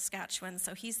Southern Saskatchewan,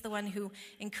 so he's the one who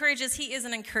encourages. He is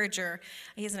an encourager.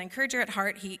 He is an encourager at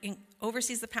heart. He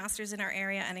oversees the pastors in our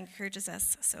area and encourages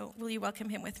us. So will you welcome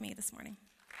him with me this morning?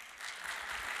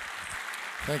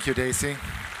 Thank you, Daisy.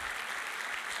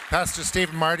 Pastor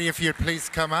Steve and Marty, if you'd please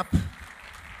come up.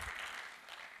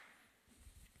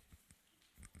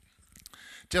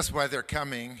 Just while they're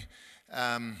coming,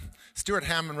 Stuart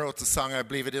Hammond wrote the song, I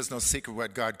Believe It Is No Secret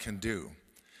What God Can Do.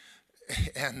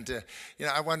 And,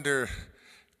 I wonder,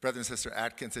 Brother and Sister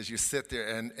Atkins, as you sit there,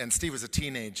 and Steve was a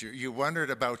teenager, you wondered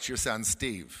about your son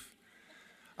Steve.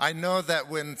 I know that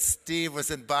when Steve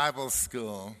was in Bible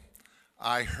school,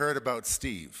 I heard about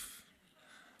Steve,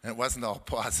 and it wasn't all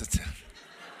positive.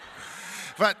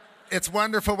 But it's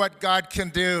wonderful what God can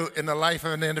do in the life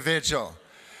of an individual.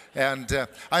 And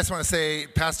I just want to say,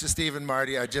 Pastor Steve and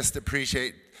Marty, I just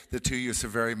appreciate the two of you so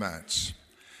very much.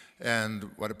 And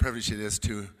what a privilege it is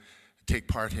to take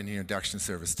part in your induction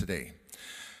service today.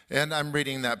 And I'm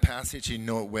reading that passage, you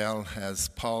know it well, as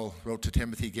Paul wrote to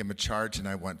Timothy, gave him a charge, and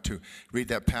I want to read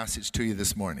that passage to you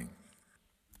this morning.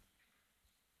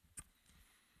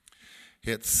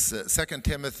 It's 2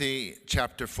 Timothy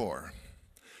chapter 4.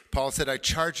 Paul said, I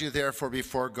charge you therefore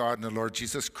before God and the Lord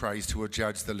Jesus Christ, who will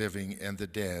judge the living and the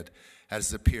dead at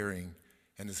his appearing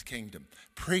in his kingdom.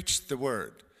 Preach the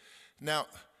word. Now,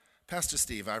 Pastor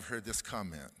Steve, I've heard this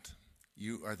comment.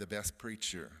 You are the best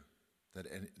preacher that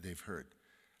they've heard.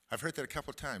 I've heard that a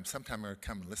couple of times. Sometime I'll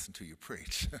come and listen to you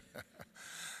preach.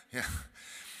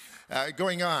 Yeah.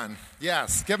 Going on.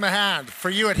 Yes, give him a hand. For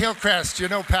you at Hillcrest, you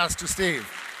know Pastor Steve.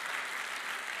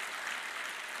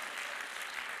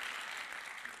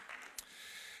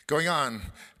 Going on,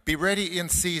 be ready in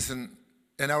season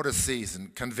and out of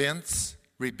season. Convince,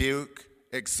 rebuke,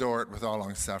 exhort with all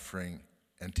long-suffering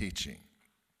and teaching.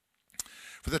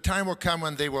 For the time will come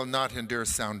when they will not endure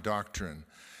sound doctrine,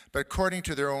 but according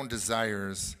to their own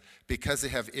desires, because they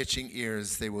have itching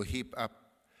ears, they will heap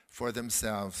up for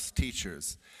themselves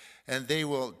teachers, and they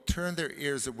will turn their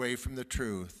ears away from the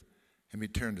truth and be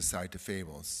turned aside to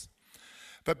fables.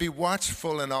 But be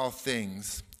watchful in all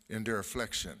things, endure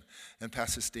affliction. And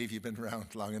Pastor Steve, you've been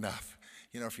around long enough.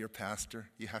 If you're a pastor,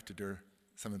 you have to endure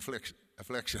some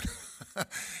affliction.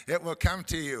 It will come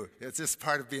to you. It's just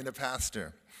part of being a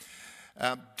pastor.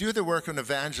 Do the work of an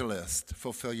evangelist.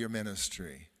 Fulfill your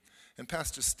ministry. And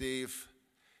Pastor Steve,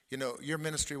 your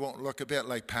ministry won't look a bit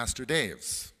like Pastor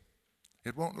Dave's.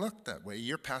 It won't look that way.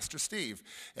 You're Pastor Steve.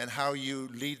 And how you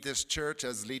lead this church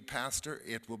as lead pastor,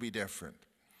 it will be different.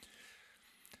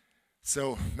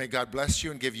 So may God bless you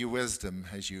and give you wisdom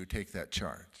as you take that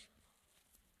charge.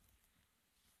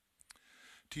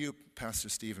 To you, Pastor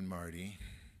Steve and Marty,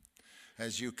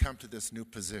 as you come to this new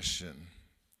position,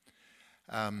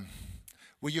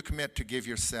 will you commit to give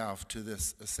yourself to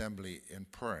this assembly in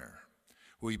prayer?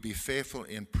 Will you be faithful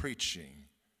in preaching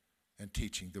and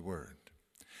teaching the word?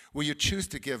 Will you choose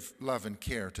to give love and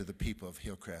care to the people of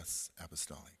Hillcrest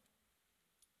Apostolic?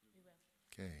 We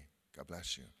will. Okay, God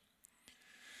bless you.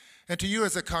 And to you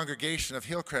as a congregation of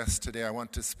Hillcrest today, I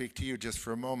want to speak to you just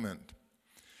for a moment.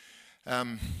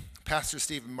 Pastor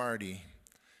Steve and Marty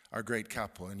are a great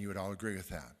couple, and you would all agree with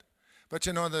that. But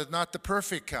they're not the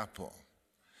perfect couple.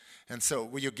 And so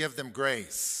will you give them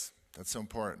grace? That's so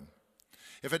important.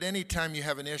 If at any time you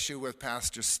have an issue with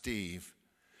Pastor Steve,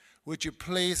 would you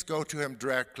please go to him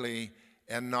directly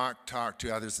and not talk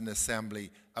to others in the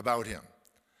assembly about him?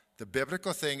 The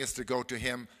biblical thing is to go to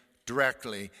him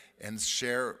directly and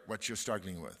share what you're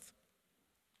struggling with.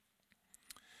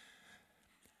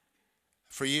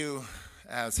 For you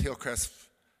as Hillcrest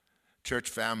Church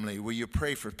family, will you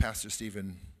pray for Pastor Steve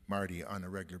and Marty on a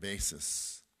regular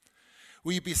basis?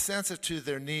 Will you be sensitive to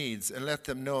their needs and let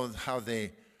them know how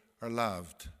they are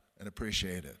loved and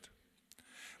appreciated?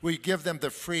 Will you give them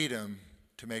the freedom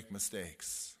to make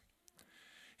mistakes?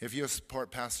 If you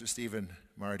support Pastor Steve and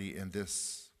Marty in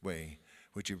this way,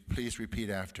 would you please repeat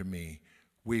after me?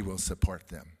 We will support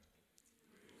them.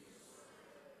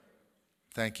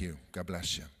 Thank you. God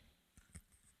bless you.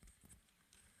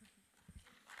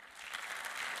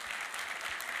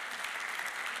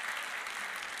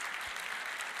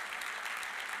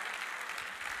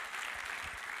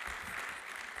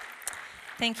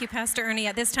 Thank you, Pastor Ernie.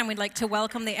 At this time, we'd like to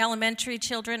welcome the elementary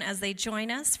children as they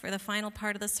join us for the final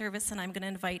part of the service, and I'm going to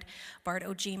invite Bart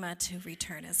Ojima to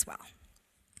return as well.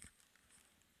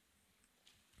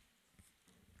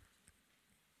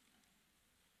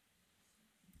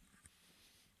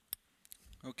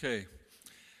 Okay,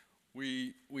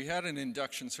 we had an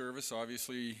induction service,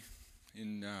 obviously,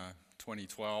 in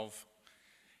 2012,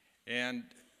 and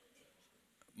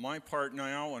my part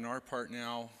now and our part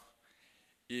now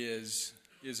is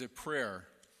a prayer,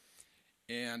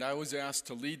 and I was asked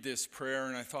to lead this prayer,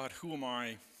 and I thought, who am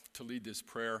I to lead this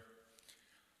prayer?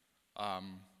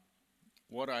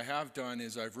 What I have done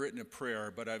is I've written a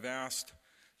prayer, but I've asked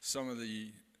some of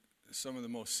the some of the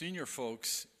most senior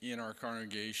folks in our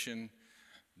congregation,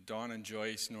 Don and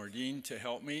Joyce Nordine, to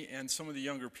help me, and some of the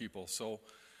younger people. So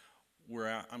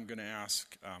I'm going to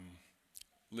ask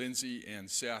Lindsay and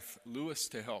Seth Lewis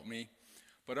to help me,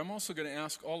 but I'm also going to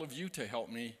ask all of you to help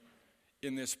me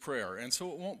in this prayer. And so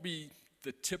it won't be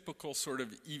the typical sort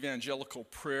of evangelical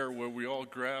prayer where we all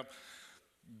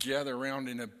gather around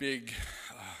in a big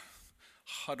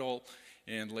huddle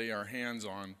and lay our hands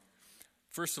on.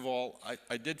 First of all,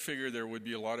 I did figure there would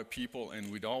be a lot of people and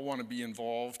we'd all want to be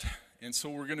involved. And so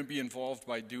we're going to be involved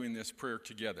by doing this prayer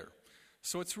together.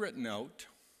 So it's written out.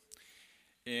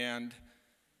 And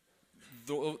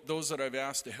those that I've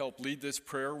asked to help lead this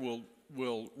prayer will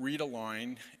read a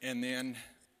line, and then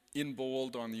in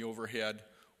bold on the overhead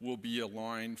will be a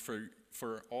line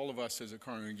for all of us as a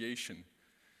congregation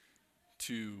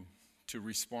to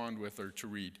respond with or to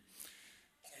read.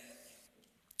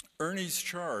 Ernie's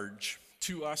charge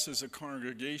to us as a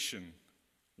congregation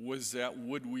was that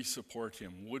would we support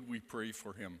him? Would we pray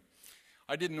for him?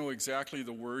 I didn't know exactly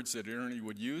the words that Ernie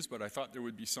would use, but I thought there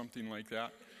would be something like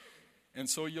that. And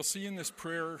so you'll see in this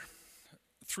prayer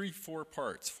four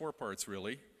parts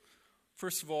really.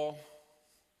 First of all,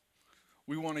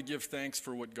 we want to give thanks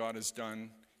for what God has done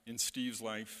in Steve's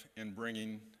life and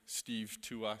bringing Steve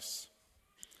to us.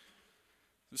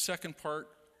 The second part,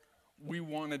 we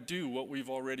want to do what we've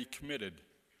already committed.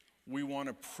 We want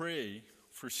to pray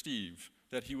for Steve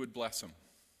that he would bless him.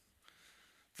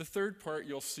 The third part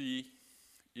you'll see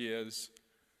is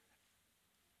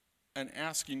an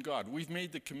asking God. We've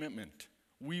made the commitment.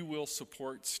 We will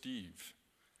support Steve.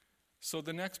 So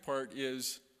the next part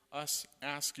is us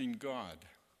asking God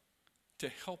to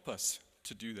help us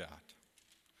to do that.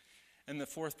 And the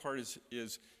fourth part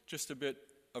is just a bit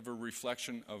of a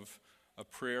reflection of a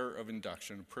prayer of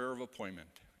induction, a prayer of appointment.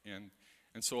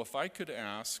 And so if I could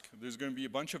ask, there's going to be a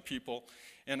bunch of people,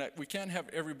 and we can't have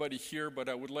everybody here, but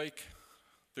I would like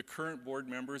the current board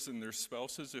members and their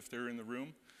spouses, if they're in the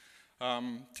room,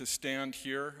 to stand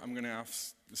here. I'm going to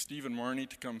ask Steve and Marnie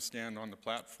to come stand on the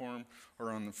platform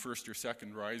or on the first or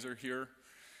second riser here.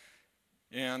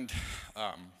 And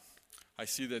I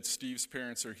see that Steve's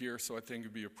parents are here, so I think it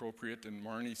would be appropriate. And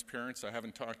Marnie's parents, I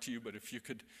haven't talked to you, but if you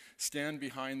could stand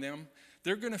behind them,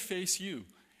 they're going to face you.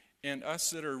 And us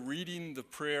that are reading the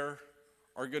prayer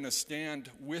are going to stand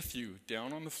with you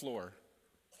down on the floor,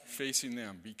 facing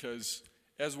them, because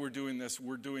as we're doing this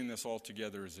all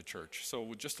together as a church. So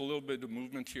with just a little bit of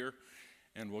movement here,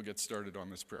 and we'll get started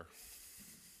on this prayer.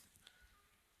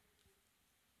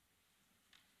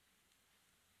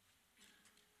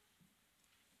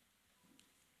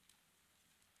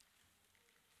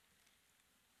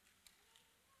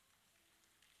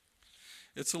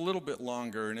 It's a little bit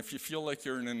longer, and if you feel like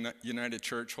you're in a United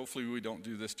Church, hopefully we don't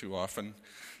do this too often.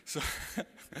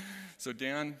 So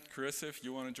Dan, Chris, if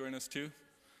you want to join us too.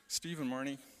 Steve and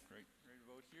Marnie, ready to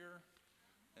vote here.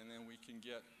 And then we can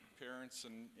get parents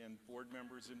and board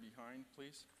members in behind,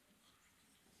 please.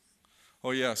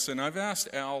 Oh, yes, and I've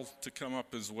asked Al to come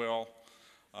up as well.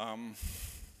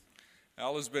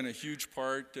 Al has been a huge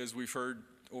part, as we've heard,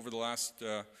 over the last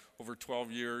over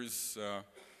 12 years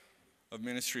of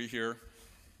ministry here.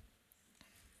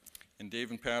 And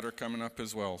Dave and Pat are coming up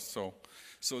as well. So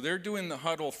they're doing the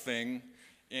huddle thing,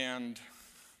 and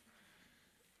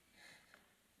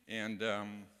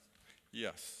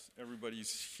yes,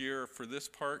 everybody's here for this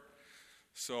part.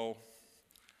 So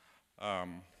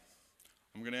I'm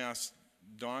going to ask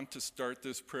Don to start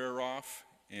this prayer off,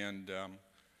 and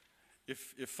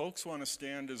if folks want to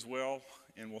stand as well,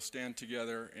 and we'll stand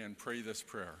together and pray this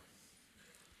prayer.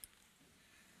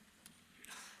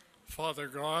 Father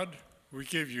God, we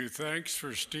give you thanks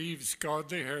for Steve's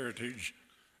godly heritage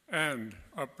and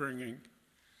upbringing.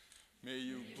 May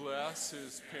you bless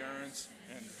his parents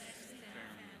and family.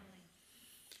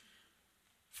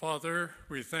 Father,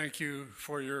 we thank you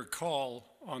for your call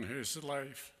on his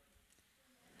life.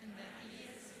 And that he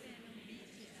has been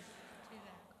obedient to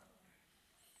that.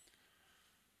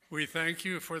 We thank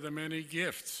you for the many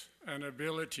gifts and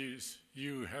abilities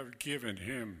you have given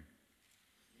him.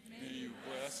 May you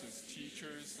bless his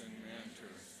teachers and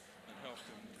mentors and help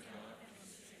them develop.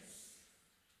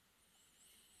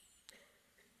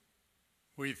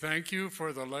 We thank you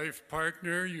for the life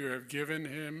partner you have given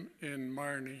him in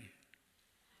Marnie.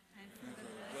 And for the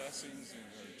blessings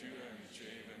in Judah and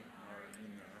Javen are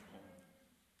in their home.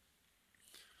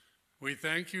 We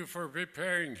thank you for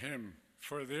preparing him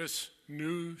for this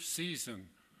new season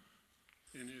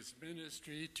in his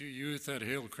ministry to youth at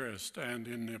Hillcrest and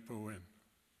in Nipawin.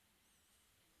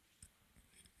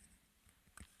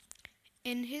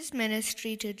 In his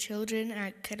ministry to children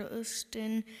at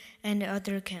Kettleston and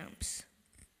other camps.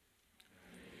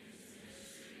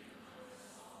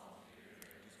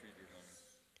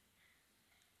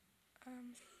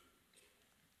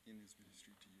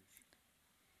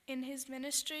 in his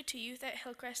ministry to youth at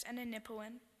Hillcrest and in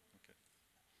Nipawin.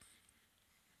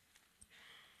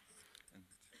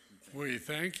 We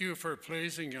thank you for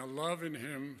placing a love in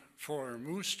him for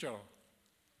Moose Jaw. Our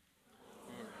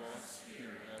boss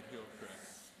here at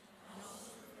Hillcrest.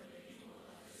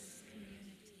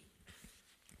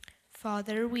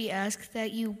 Father, we ask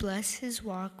that you bless his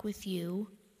walk with you.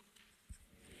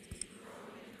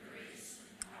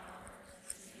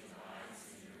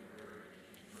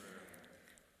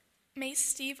 May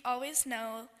Steve always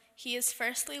know he is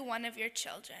firstly one of your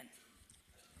children.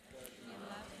 You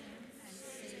love him and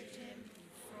saved him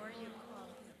before you called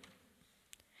him.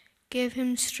 Give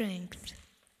him strength.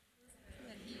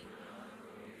 That he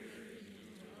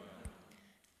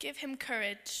Give him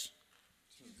courage.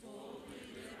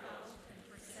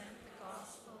 present the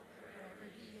gospel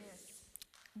wherever he is.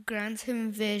 Grant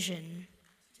him vision.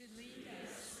 To lead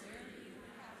us where you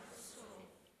have a soul.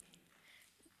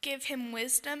 Give him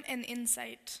wisdom and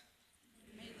insight.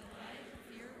 May the light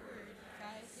of your word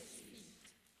guide his feet.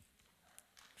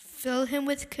 Fill him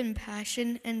with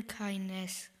compassion and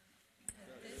kindness.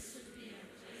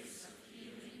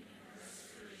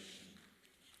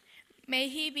 May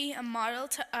he be a model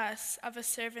to us of a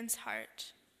servant's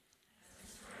heart.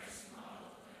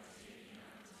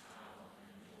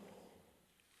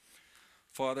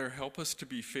 Father, help us to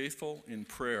be faithful in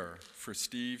prayer for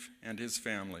Steve and his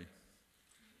family.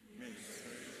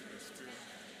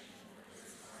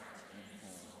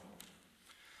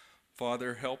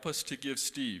 Father, help us to give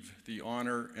Steve the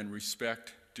honor and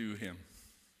respect due him.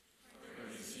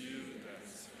 It is you that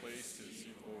has placed his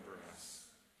over us.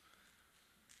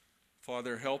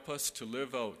 Father, help us to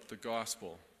live out the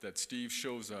gospel that Steve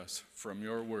shows us from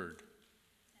your word.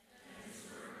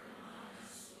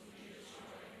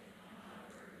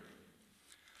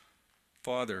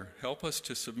 Father, help us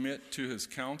to submit to his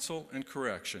counsel and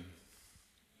correction.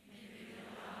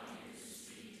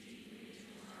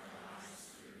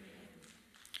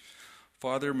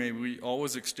 Father, may we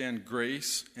always extend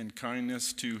grace and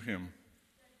kindness to him.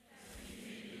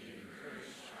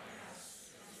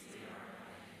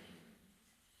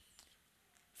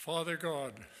 Father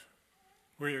God,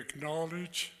 we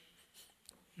acknowledge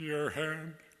your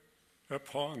hand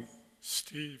upon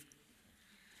Steve.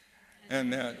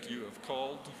 And that you have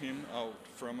called him out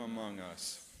from among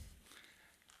us,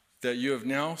 that you have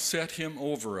now set him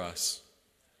over us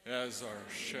as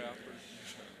our shepherd.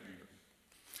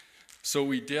 So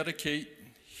we dedicate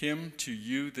him to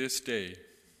you this day.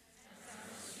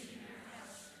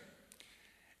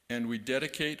 And we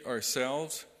dedicate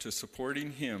ourselves to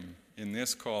supporting him in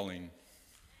this calling.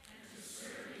 So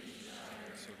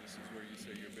this is where you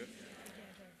say your bit.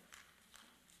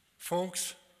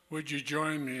 Folks, would you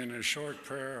join me in a short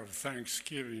prayer of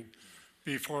thanksgiving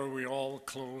before we all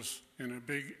close in a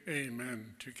big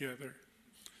amen together?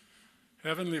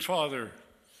 Heavenly Father,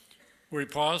 we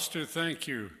pause to thank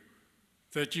you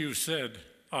that you said,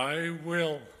 I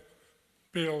will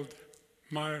build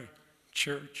my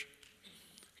church,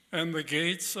 and the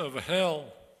gates of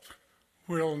hell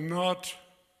will not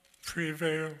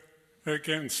prevail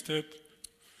against it.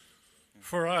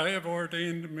 For I have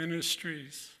ordained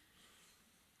ministries.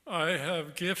 I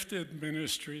have gifted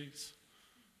ministries.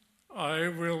 I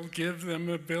will give them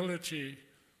ability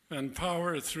and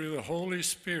power through the Holy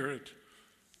Spirit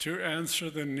to answer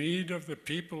the need of the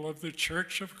people of the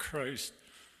Church of Christ.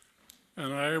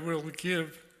 And I will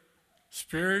give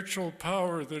spiritual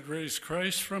power that raised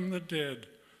Christ from the dead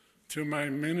to my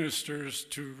ministers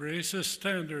to raise a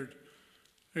standard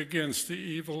against the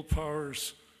evil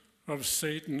powers of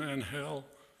Satan and hell.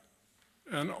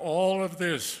 And all of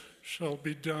this shall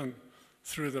be done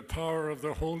through the power of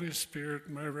the Holy Spirit,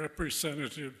 my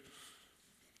representative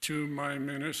to my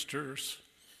ministers.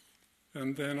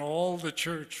 And then all the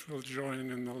church will join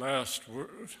in the last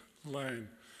line.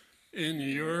 In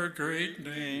your great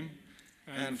name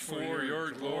And for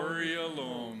your glory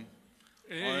alone.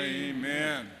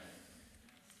 Amen.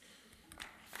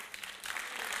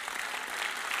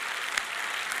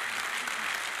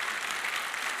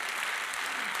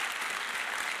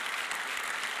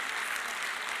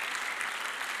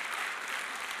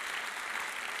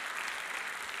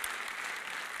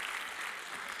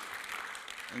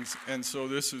 And so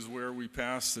this is where we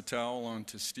pass the towel on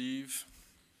to Steve.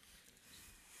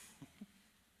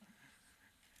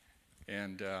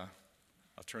 And I'll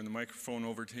turn the microphone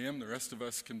over to him. The rest of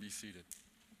us can be seated.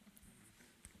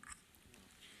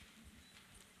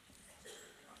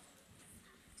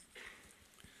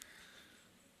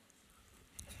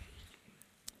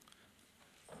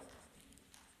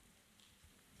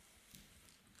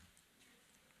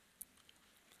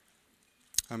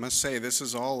 I must say, this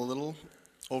is all a little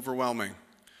overwhelming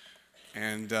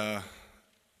and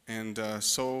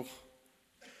so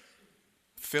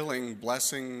filling,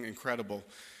 blessing, incredible.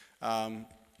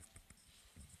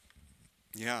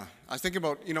 Yeah, I think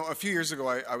about, a few years ago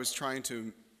I was trying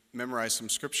to memorize some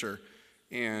scripture,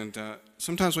 and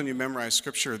sometimes when you memorize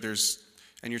scripture,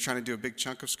 and you're trying to do a big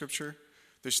chunk of scripture,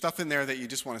 there's stuff in there that you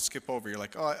just want to skip over. You're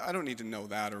like, oh, I don't need to know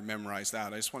that or memorize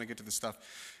that. I just want to get to the stuff.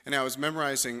 And I was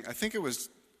memorizing, I think it was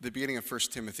the beginning of 1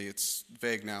 Timothy. It's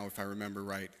vague now if I remember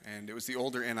right. And it was the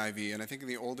older NIV. And I think in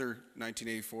the older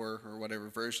 1984 or whatever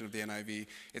version of the NIV,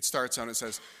 it starts out and it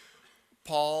says,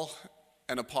 Paul,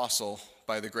 an apostle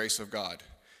by the grace of God,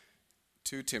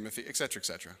 to Timothy, etc.,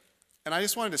 etc. And I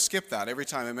just wanted to skip that every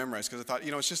time I memorized because I thought,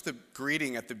 it's just the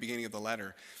greeting at the beginning of the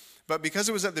letter. But because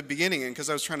it was at the beginning and because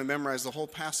I was trying to memorize the whole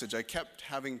passage, I kept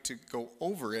having to go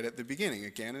over it at the beginning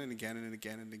again and again and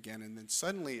again and again. And then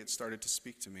suddenly it started to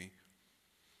speak to me.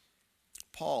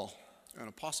 Paul, an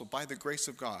apostle by the grace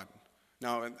of God.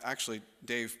 Now, actually,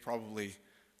 Dave, probably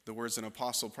the words an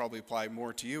apostle probably apply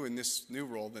more to you in this new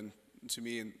role than to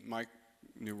me in my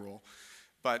new role.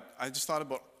 But I just thought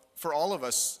about, for all of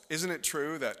us, isn't it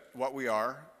true that what we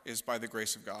are is by the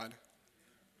grace of God?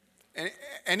 And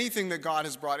anything that God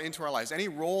has brought into our lives, any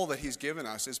role that he's given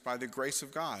us is by the grace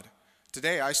of God.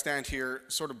 Today, I stand here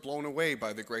sort of blown away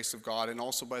by the grace of God and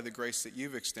also by the grace that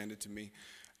you've extended to me.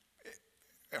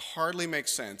 It hardly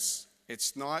makes sense.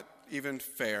 It's not even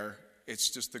fair. It's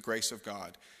just the grace of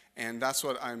God. And that's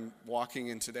what I'm walking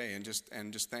in today and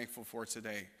just thankful for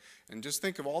today. And just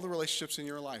think of all the relationships in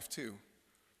your life, too.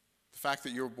 The fact that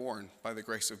you were born by the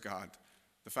grace of God.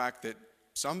 The fact that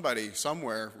somebody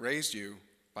somewhere raised you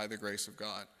by the grace of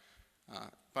God.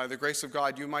 By the grace of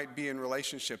God, you might be in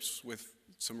relationships with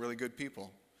some really good people.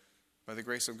 By the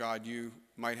grace of God, you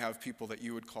might have people that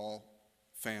you would call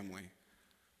family.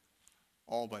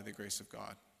 All by the grace of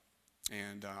God.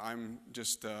 And I'm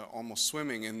just almost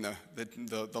swimming in the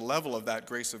level of that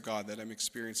grace of God that I'm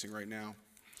experiencing right now.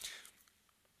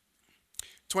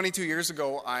 22 years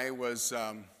ago, I was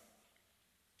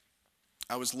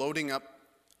loading up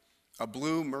a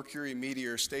blue Mercury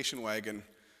Meteor station wagon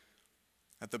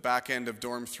at the back end of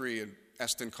Dorm 3 at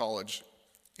Eston College.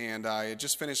 And I had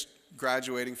just finished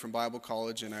graduating from Bible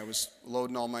college, and I was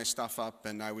loading all my stuff up,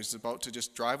 and I was about to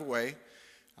just drive away,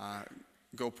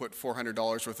 go put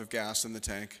 $400 worth of gas in the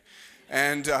tank.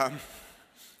 And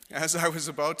as I was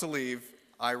about to leave,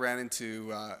 I ran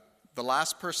into the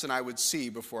last person I would see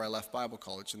before I left Bible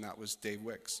college, and that was Dave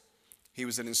Wicks. He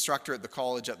was an instructor at the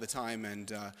college at the time,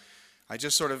 and I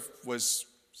just sort of was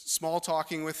small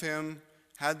talking with him,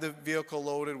 had the vehicle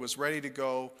loaded, was ready to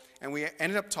go, and we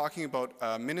ended up talking about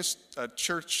a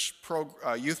church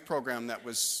youth program that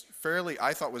was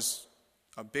I thought was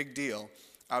a big deal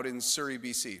out in Surrey,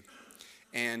 BC.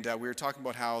 And we were talking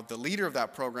about how the leader of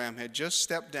that program had just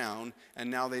stepped down,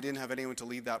 and now they didn't have anyone to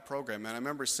lead that program. And I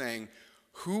remember saying,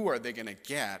 who are they going to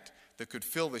get that could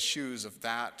fill the shoes of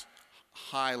that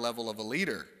high level of a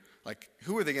leader? Like,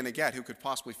 who are they going to get who could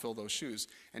possibly fill those shoes?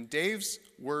 And Dave's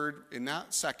word in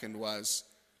that second was,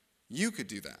 you could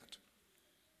do that.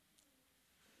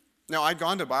 Now, I'd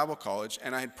gone to Bible college,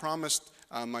 and I had promised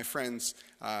my friends,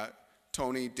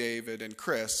 Tony, David, and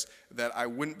Chris, that I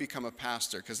wouldn't become a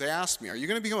pastor. Because they asked me, are you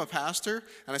going to become a pastor?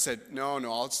 And I said, no,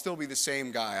 I'll still be the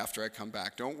same guy after I come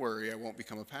back. Don't worry, I won't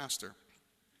become a pastor.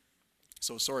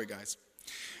 So sorry, guys.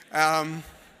 But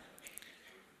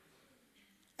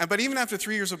even after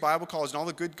 3 years of Bible college and all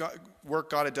the good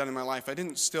work God had done in my life, I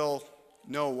didn't still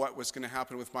know what was going to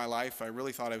happen with my life. I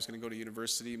really thought I was going to go to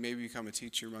university, maybe become a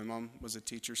teacher. My mom was a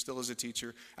teacher, still is a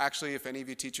teacher. Actually, if any of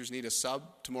you teachers need a sub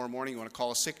tomorrow morning, you want to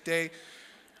call a sick day,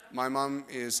 my mom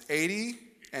is 80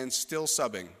 and still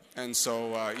subbing. And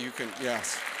so you can,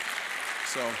 yes.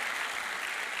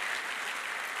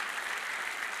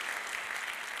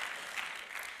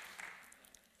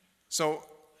 So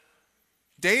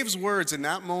Dave's words in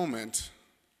that moment,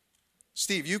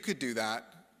 Steve, you could do that,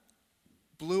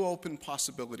 blew open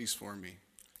possibilities for me.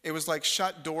 It was like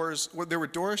shut doors. Well, there were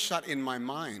doors shut in my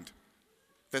mind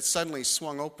that suddenly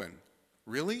swung open.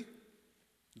 Really?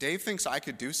 Dave thinks I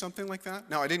could do something like that?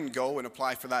 Now, I didn't go and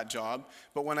apply for that job,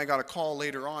 but when I got a call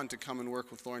later on to come and work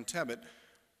with Lauren Tebbett,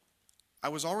 I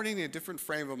was already in a different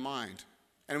frame of mind.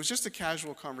 And it was just a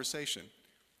casual conversation.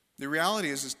 The reality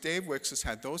is Dave Wicks has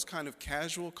had those kind of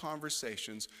casual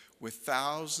conversations with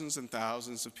thousands and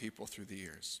thousands of people through the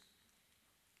years.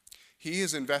 He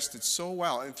has invested so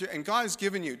well. And God has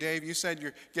given you, Dave, you said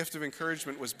your gift of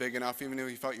encouragement was big enough, even though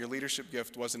you felt your leadership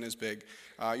gift wasn't as big.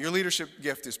 Your leadership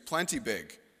gift is plenty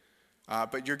big,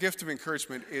 but your gift of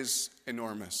encouragement is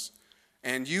enormous.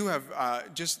 And you have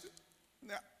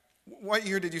What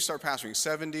year did you start pastoring?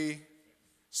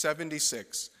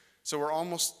 76. So we're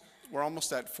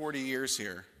almost at 40 years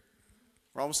here.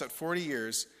 We're almost at 40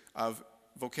 years of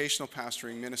vocational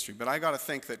pastoring ministry. But I got to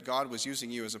think that God was using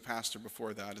you as a pastor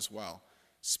before that as well,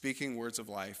 speaking words of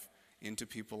life into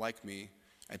people like me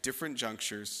at different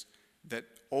junctures that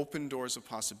open doors of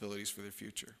possibilities for their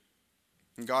future.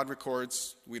 And God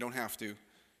records. We don't have to.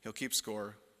 He'll keep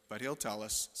score, but he'll tell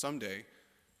us someday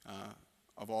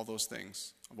of all those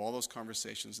things, of all those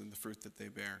conversations and the fruit that they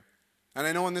bear. And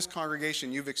I know in this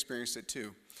congregation you've experienced it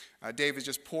too. Dave has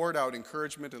just poured out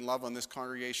encouragement and love on this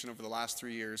congregation over the last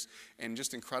 3 years in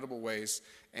just incredible ways.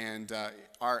 And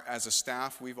as a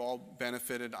staff, we've all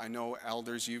benefited. I know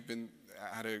elders, you've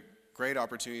had a great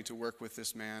opportunity to work with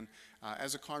this man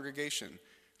as a congregation.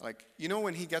 Like, you know,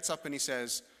 when he gets up and he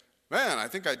says, "Man, I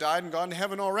think I died and gone to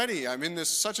heaven already. I'm in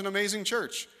such an amazing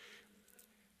church."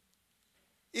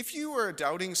 If you were a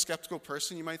doubting, skeptical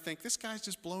person, you might think, this guy's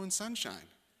just blowing sunshine.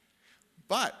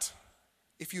 But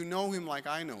if you know him like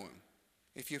I know him,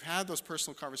 if you've had those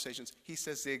personal conversations, he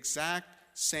says the exact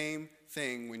same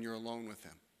thing when you're alone with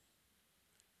him.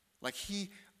 Like, he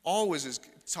always is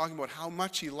talking about how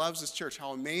much he loves this church,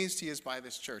 how amazed he is by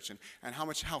this church, and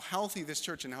how healthy this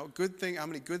church, and how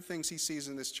many good things he sees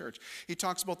in this church. He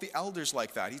talks about the elders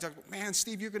like that. He talks about, "Man,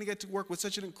 Steve, you're going to get to work with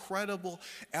such an incredible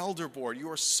elder board. You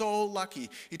are so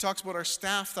lucky." He talks about our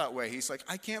staff that way. He's like,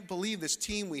 "I can't believe this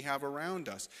team we have around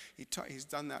us." He's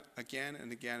done that again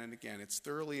and again and again. It's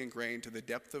thoroughly ingrained to the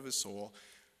depth of his soul,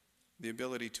 the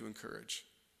ability to encourage.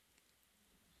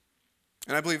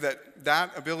 And I believe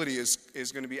that ability is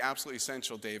going to be absolutely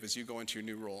essential, Dave, as you go into your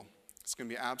new role. It's going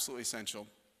to be absolutely essential.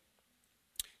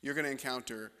 You're going to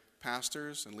encounter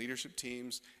pastors and leadership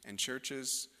teams and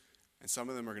churches, and some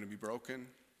of them are going to be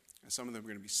broken, and some of them are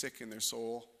going to be sick in their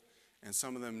soul, and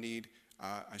some of them need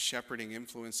a shepherding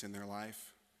influence in their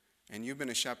life. And you've been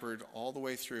a shepherd all the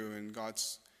way through, and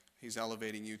he's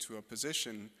elevating you to a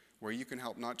position where you can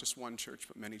help not just one church,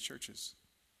 but many churches.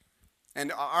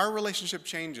 And our relationship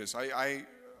changes. I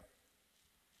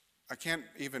can't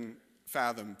even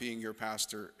fathom being your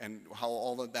pastor and how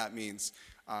all of that means.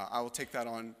 I will take that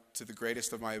on to the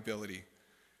greatest of my ability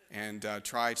and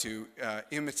try to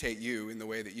imitate you in the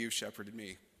way that you've shepherded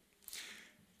me.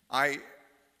 I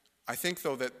think,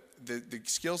 though, that the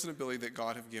skills and ability that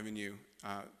God have given you,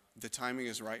 the timing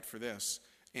is right for this.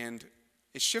 And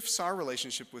it shifts our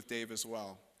relationship with Dave as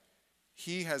well.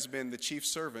 He has been the chief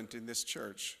servant in this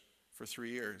church for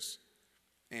 3 years.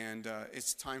 And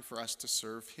it's time for us to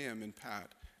serve him and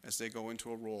Pat as they go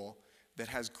into a role that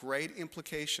has great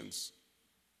implications.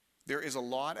 There is a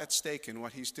lot at stake in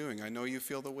what he's doing. I know you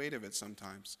feel the weight of it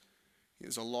sometimes.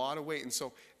 There's a lot of weight. And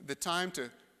so the time to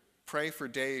pray for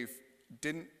Dave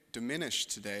didn't diminish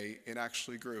today, it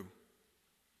actually grew.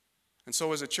 And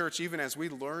so as a church, even as we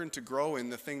learn to grow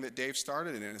in the thing that Dave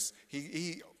started in us,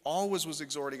 he always was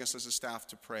exhorting us as a staff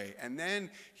to pray. And then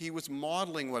he was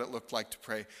modeling what it looked like to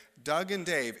pray. Doug and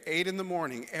Dave, 8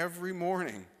 a.m, every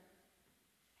morning,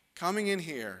 coming in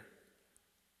here.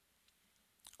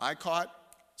 I caught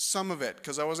some of it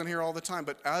because I wasn't here all the time.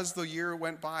 But as the year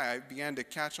went by, I began to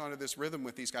catch on to this rhythm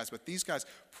with these guys. But these guys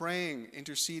praying,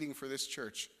 interceding for this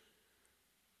church.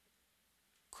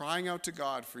 Crying out to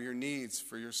God for your needs,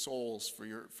 for your souls, for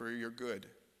your good.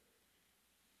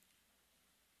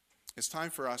 It's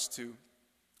time for us to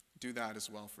do that as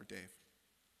well for Dave.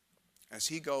 As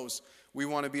he goes, we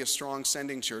want to be a strong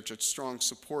sending church, a strong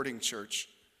supporting church.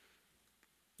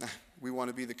 We want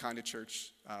to be the kind of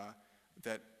church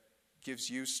that gives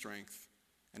you strength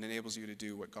and enables you to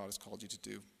do what God has called you to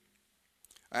do.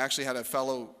 I actually had a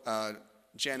fellow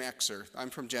Gen Xer. I'm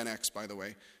from Gen X, by the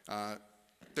way.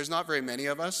 There's not very many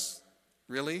of us,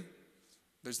 really.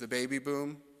 There's the baby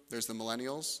boom, there's the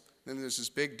millennials, then there's this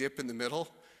big dip in the middle,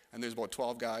 and there's about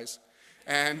 12 guys.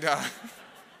 And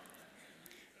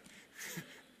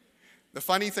the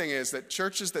funny thing is that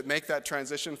churches that make that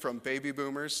transition from baby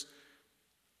boomers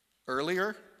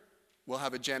earlier will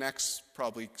have a Gen X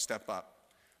probably step up.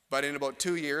 But in about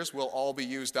 2 years, we'll all be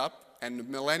used up. And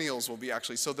millennials will be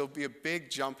so there'll be a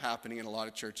big jump happening in a lot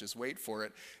of churches. Wait for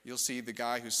it. You'll see the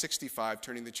guy who's 65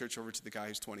 turning the church over to the guy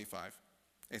who's 25.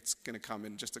 It's going to come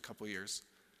in just a couple years.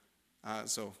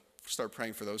 So start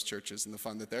praying for those churches and the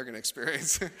fun that they're going to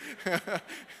experience.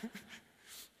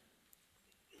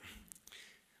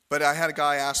 But I had a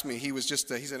guy ask me,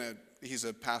 he's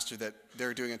a pastor that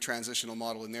they're doing a transitional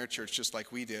model in their church just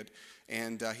like we did.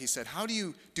 And he said, how do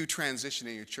you do transition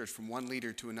in your church from one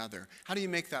leader to another? How do you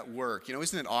make that work? You know,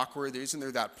 isn't it awkward? Isn't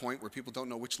there that point where people don't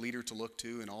know which leader to look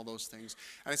to and all those things?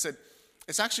 And I said,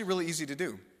 it's actually really easy to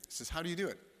do. He says, how do you do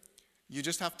it? You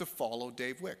just have to follow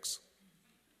Dave Wicks.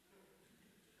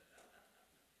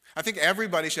 I think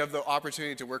everybody should have the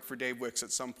opportunity to work for Dave Wicks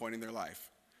at some point in their life.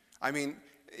 I mean,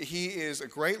 he is a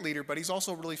great leader, but he's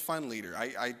also a really fun leader.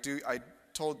 I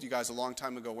told you guys a long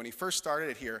time ago, when he first started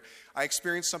it here, I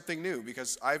experienced something new,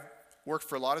 because I've worked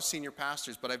for a lot of senior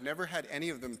pastors, but I've never had any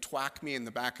of them thwack me in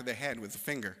the back of the head with a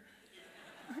finger.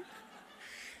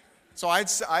 So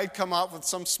I'd come up with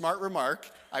some smart remark,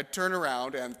 I'd turn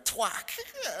around and thwack.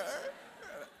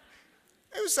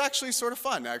 It was actually sort of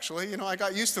fun, actually. You know, I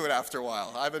got used to it after a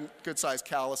while. I have a good-sized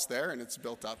callus there, and it's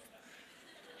built up.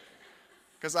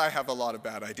 Because I have a lot of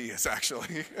bad ideas,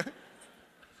 actually.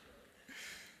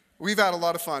 We've had a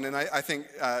lot of fun, and I think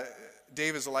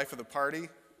Dave is the life of the party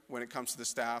when it comes to the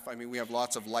staff. I mean, we have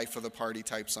lots of life of the party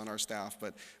types on our staff,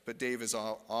 but Dave is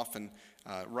often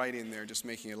right in there, just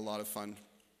making it a lot of fun.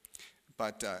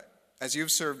 But as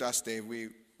you've served us, Dave,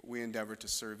 we endeavor to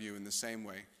serve you in the same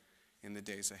way in the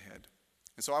days ahead.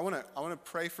 And so I want to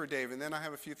pray for Dave, and then I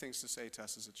have a few things to say to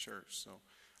us as a church. So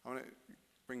I want to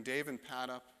bring Dave and Pat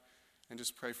up and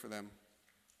just pray for them.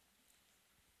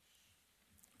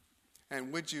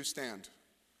 And would you stand?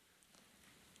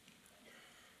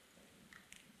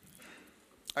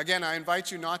 Again, I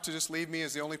invite you not to just leave me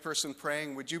as the only person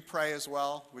praying. Would you pray as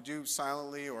well? Would you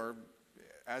silently or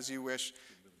as you wish?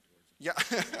 Yeah.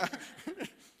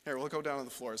 Here, we'll go down on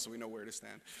the floor so we know where to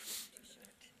stand.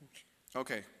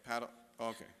 Okay, Pat.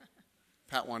 Okay.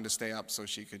 Pat wanted to stay up so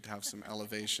she could have some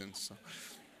elevation. So.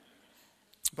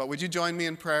 But would you join me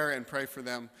in prayer and pray for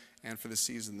them and for the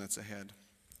season that's ahead?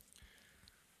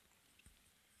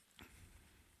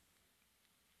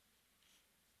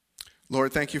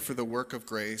 Lord, thank you for the work of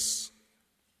grace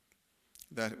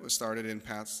that was started in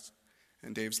Pat's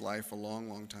and Dave's life a long,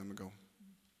 long time ago.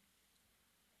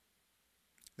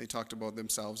 They talked about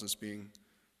themselves as being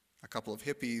a couple of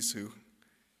hippies who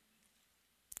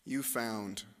you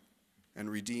found and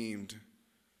redeemed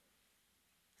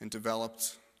and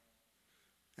developed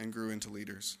and grew into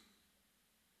leaders.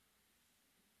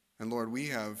 And Lord, we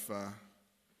have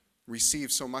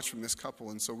received so much from this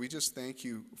couple, and so we just thank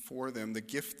you for them, the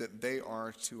gift that they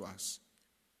are to us.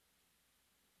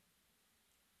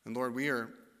 And Lord, we're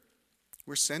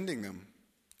sending them.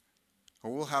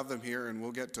 Or we'll have them here and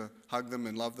we'll get to hug them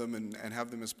and love them and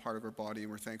have them as part of our body,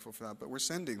 and we're thankful for that. But we're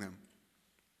sending them.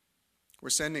 We're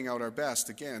sending out our best,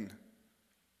 again,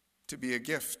 to be a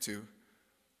gift to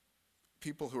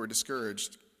people who are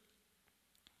discouraged,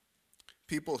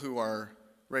 people who are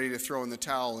ready to throw in the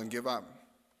towel and give up,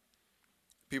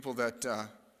 people that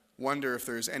wonder if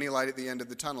there's any light at the end of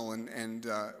the tunnel, and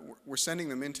we're sending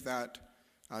them into that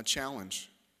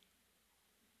challenge.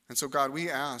 And so, God, we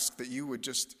ask that you would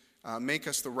just make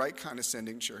us the right kind of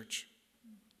sending church.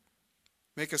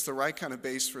 Make us the right kind of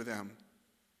base for them.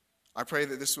 I pray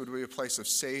that this would be a place of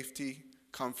safety,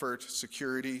 comfort,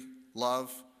 security,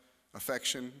 love,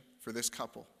 affection for this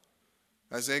couple.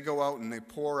 As they go out and they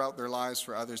pour out their lives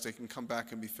for others, they can come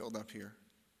back and be filled up here.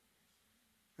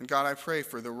 And God, I pray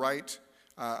for the right,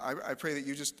 I pray that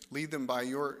you just lead them by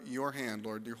your hand,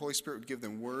 Lord. Your Holy Spirit would give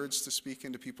them words to speak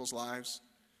into people's lives.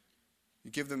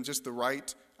 You give them just the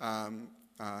right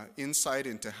insight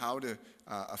into how to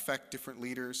affect different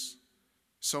leaders.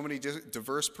 So many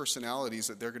diverse personalities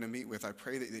that they're going to meet with. I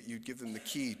pray that you'd give them the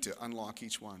key to unlock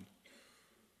each one.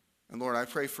 And Lord, I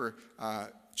pray for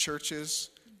churches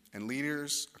and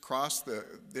leaders across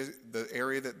the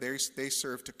area that they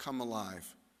serve to come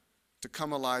alive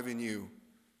in you.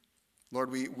 Lord,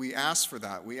 we ask for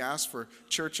that. We ask for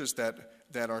churches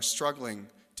that are struggling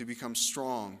to become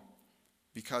strong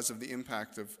because of the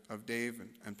impact of Dave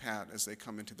and Pat as they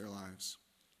come into their lives.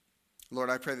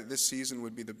 Lord, I pray that this season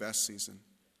would be the best season.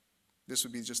 This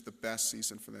would be just the best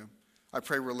season for them. I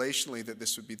pray relationally that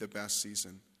this would be the best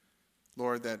season.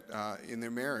 Lord, that in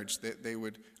their marriage, that they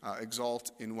would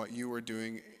exalt in what you are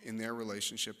doing in their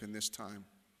relationship in this time.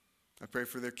 I pray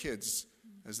for their kids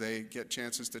as they get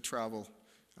chances to travel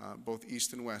both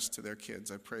east and west to their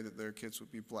kids. I pray that their kids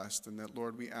would be blessed, and that,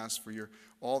 Lord, we ask for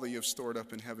all that you have stored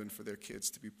up in heaven for their kids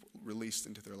to be released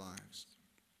into their lives.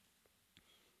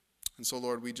 And so,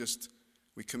 Lord,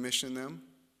 we commission them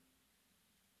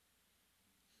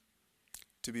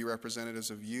to be representatives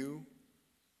of you,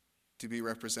 to be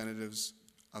representatives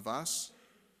of us,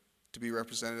 to be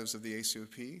representatives of the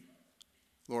ACOP.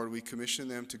 Lord, we commission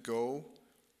them to go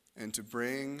and to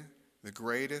bring the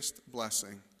greatest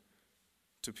blessing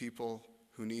to people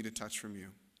who need a touch from you.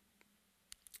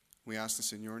 We ask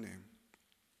this in your name.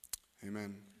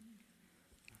 Amen.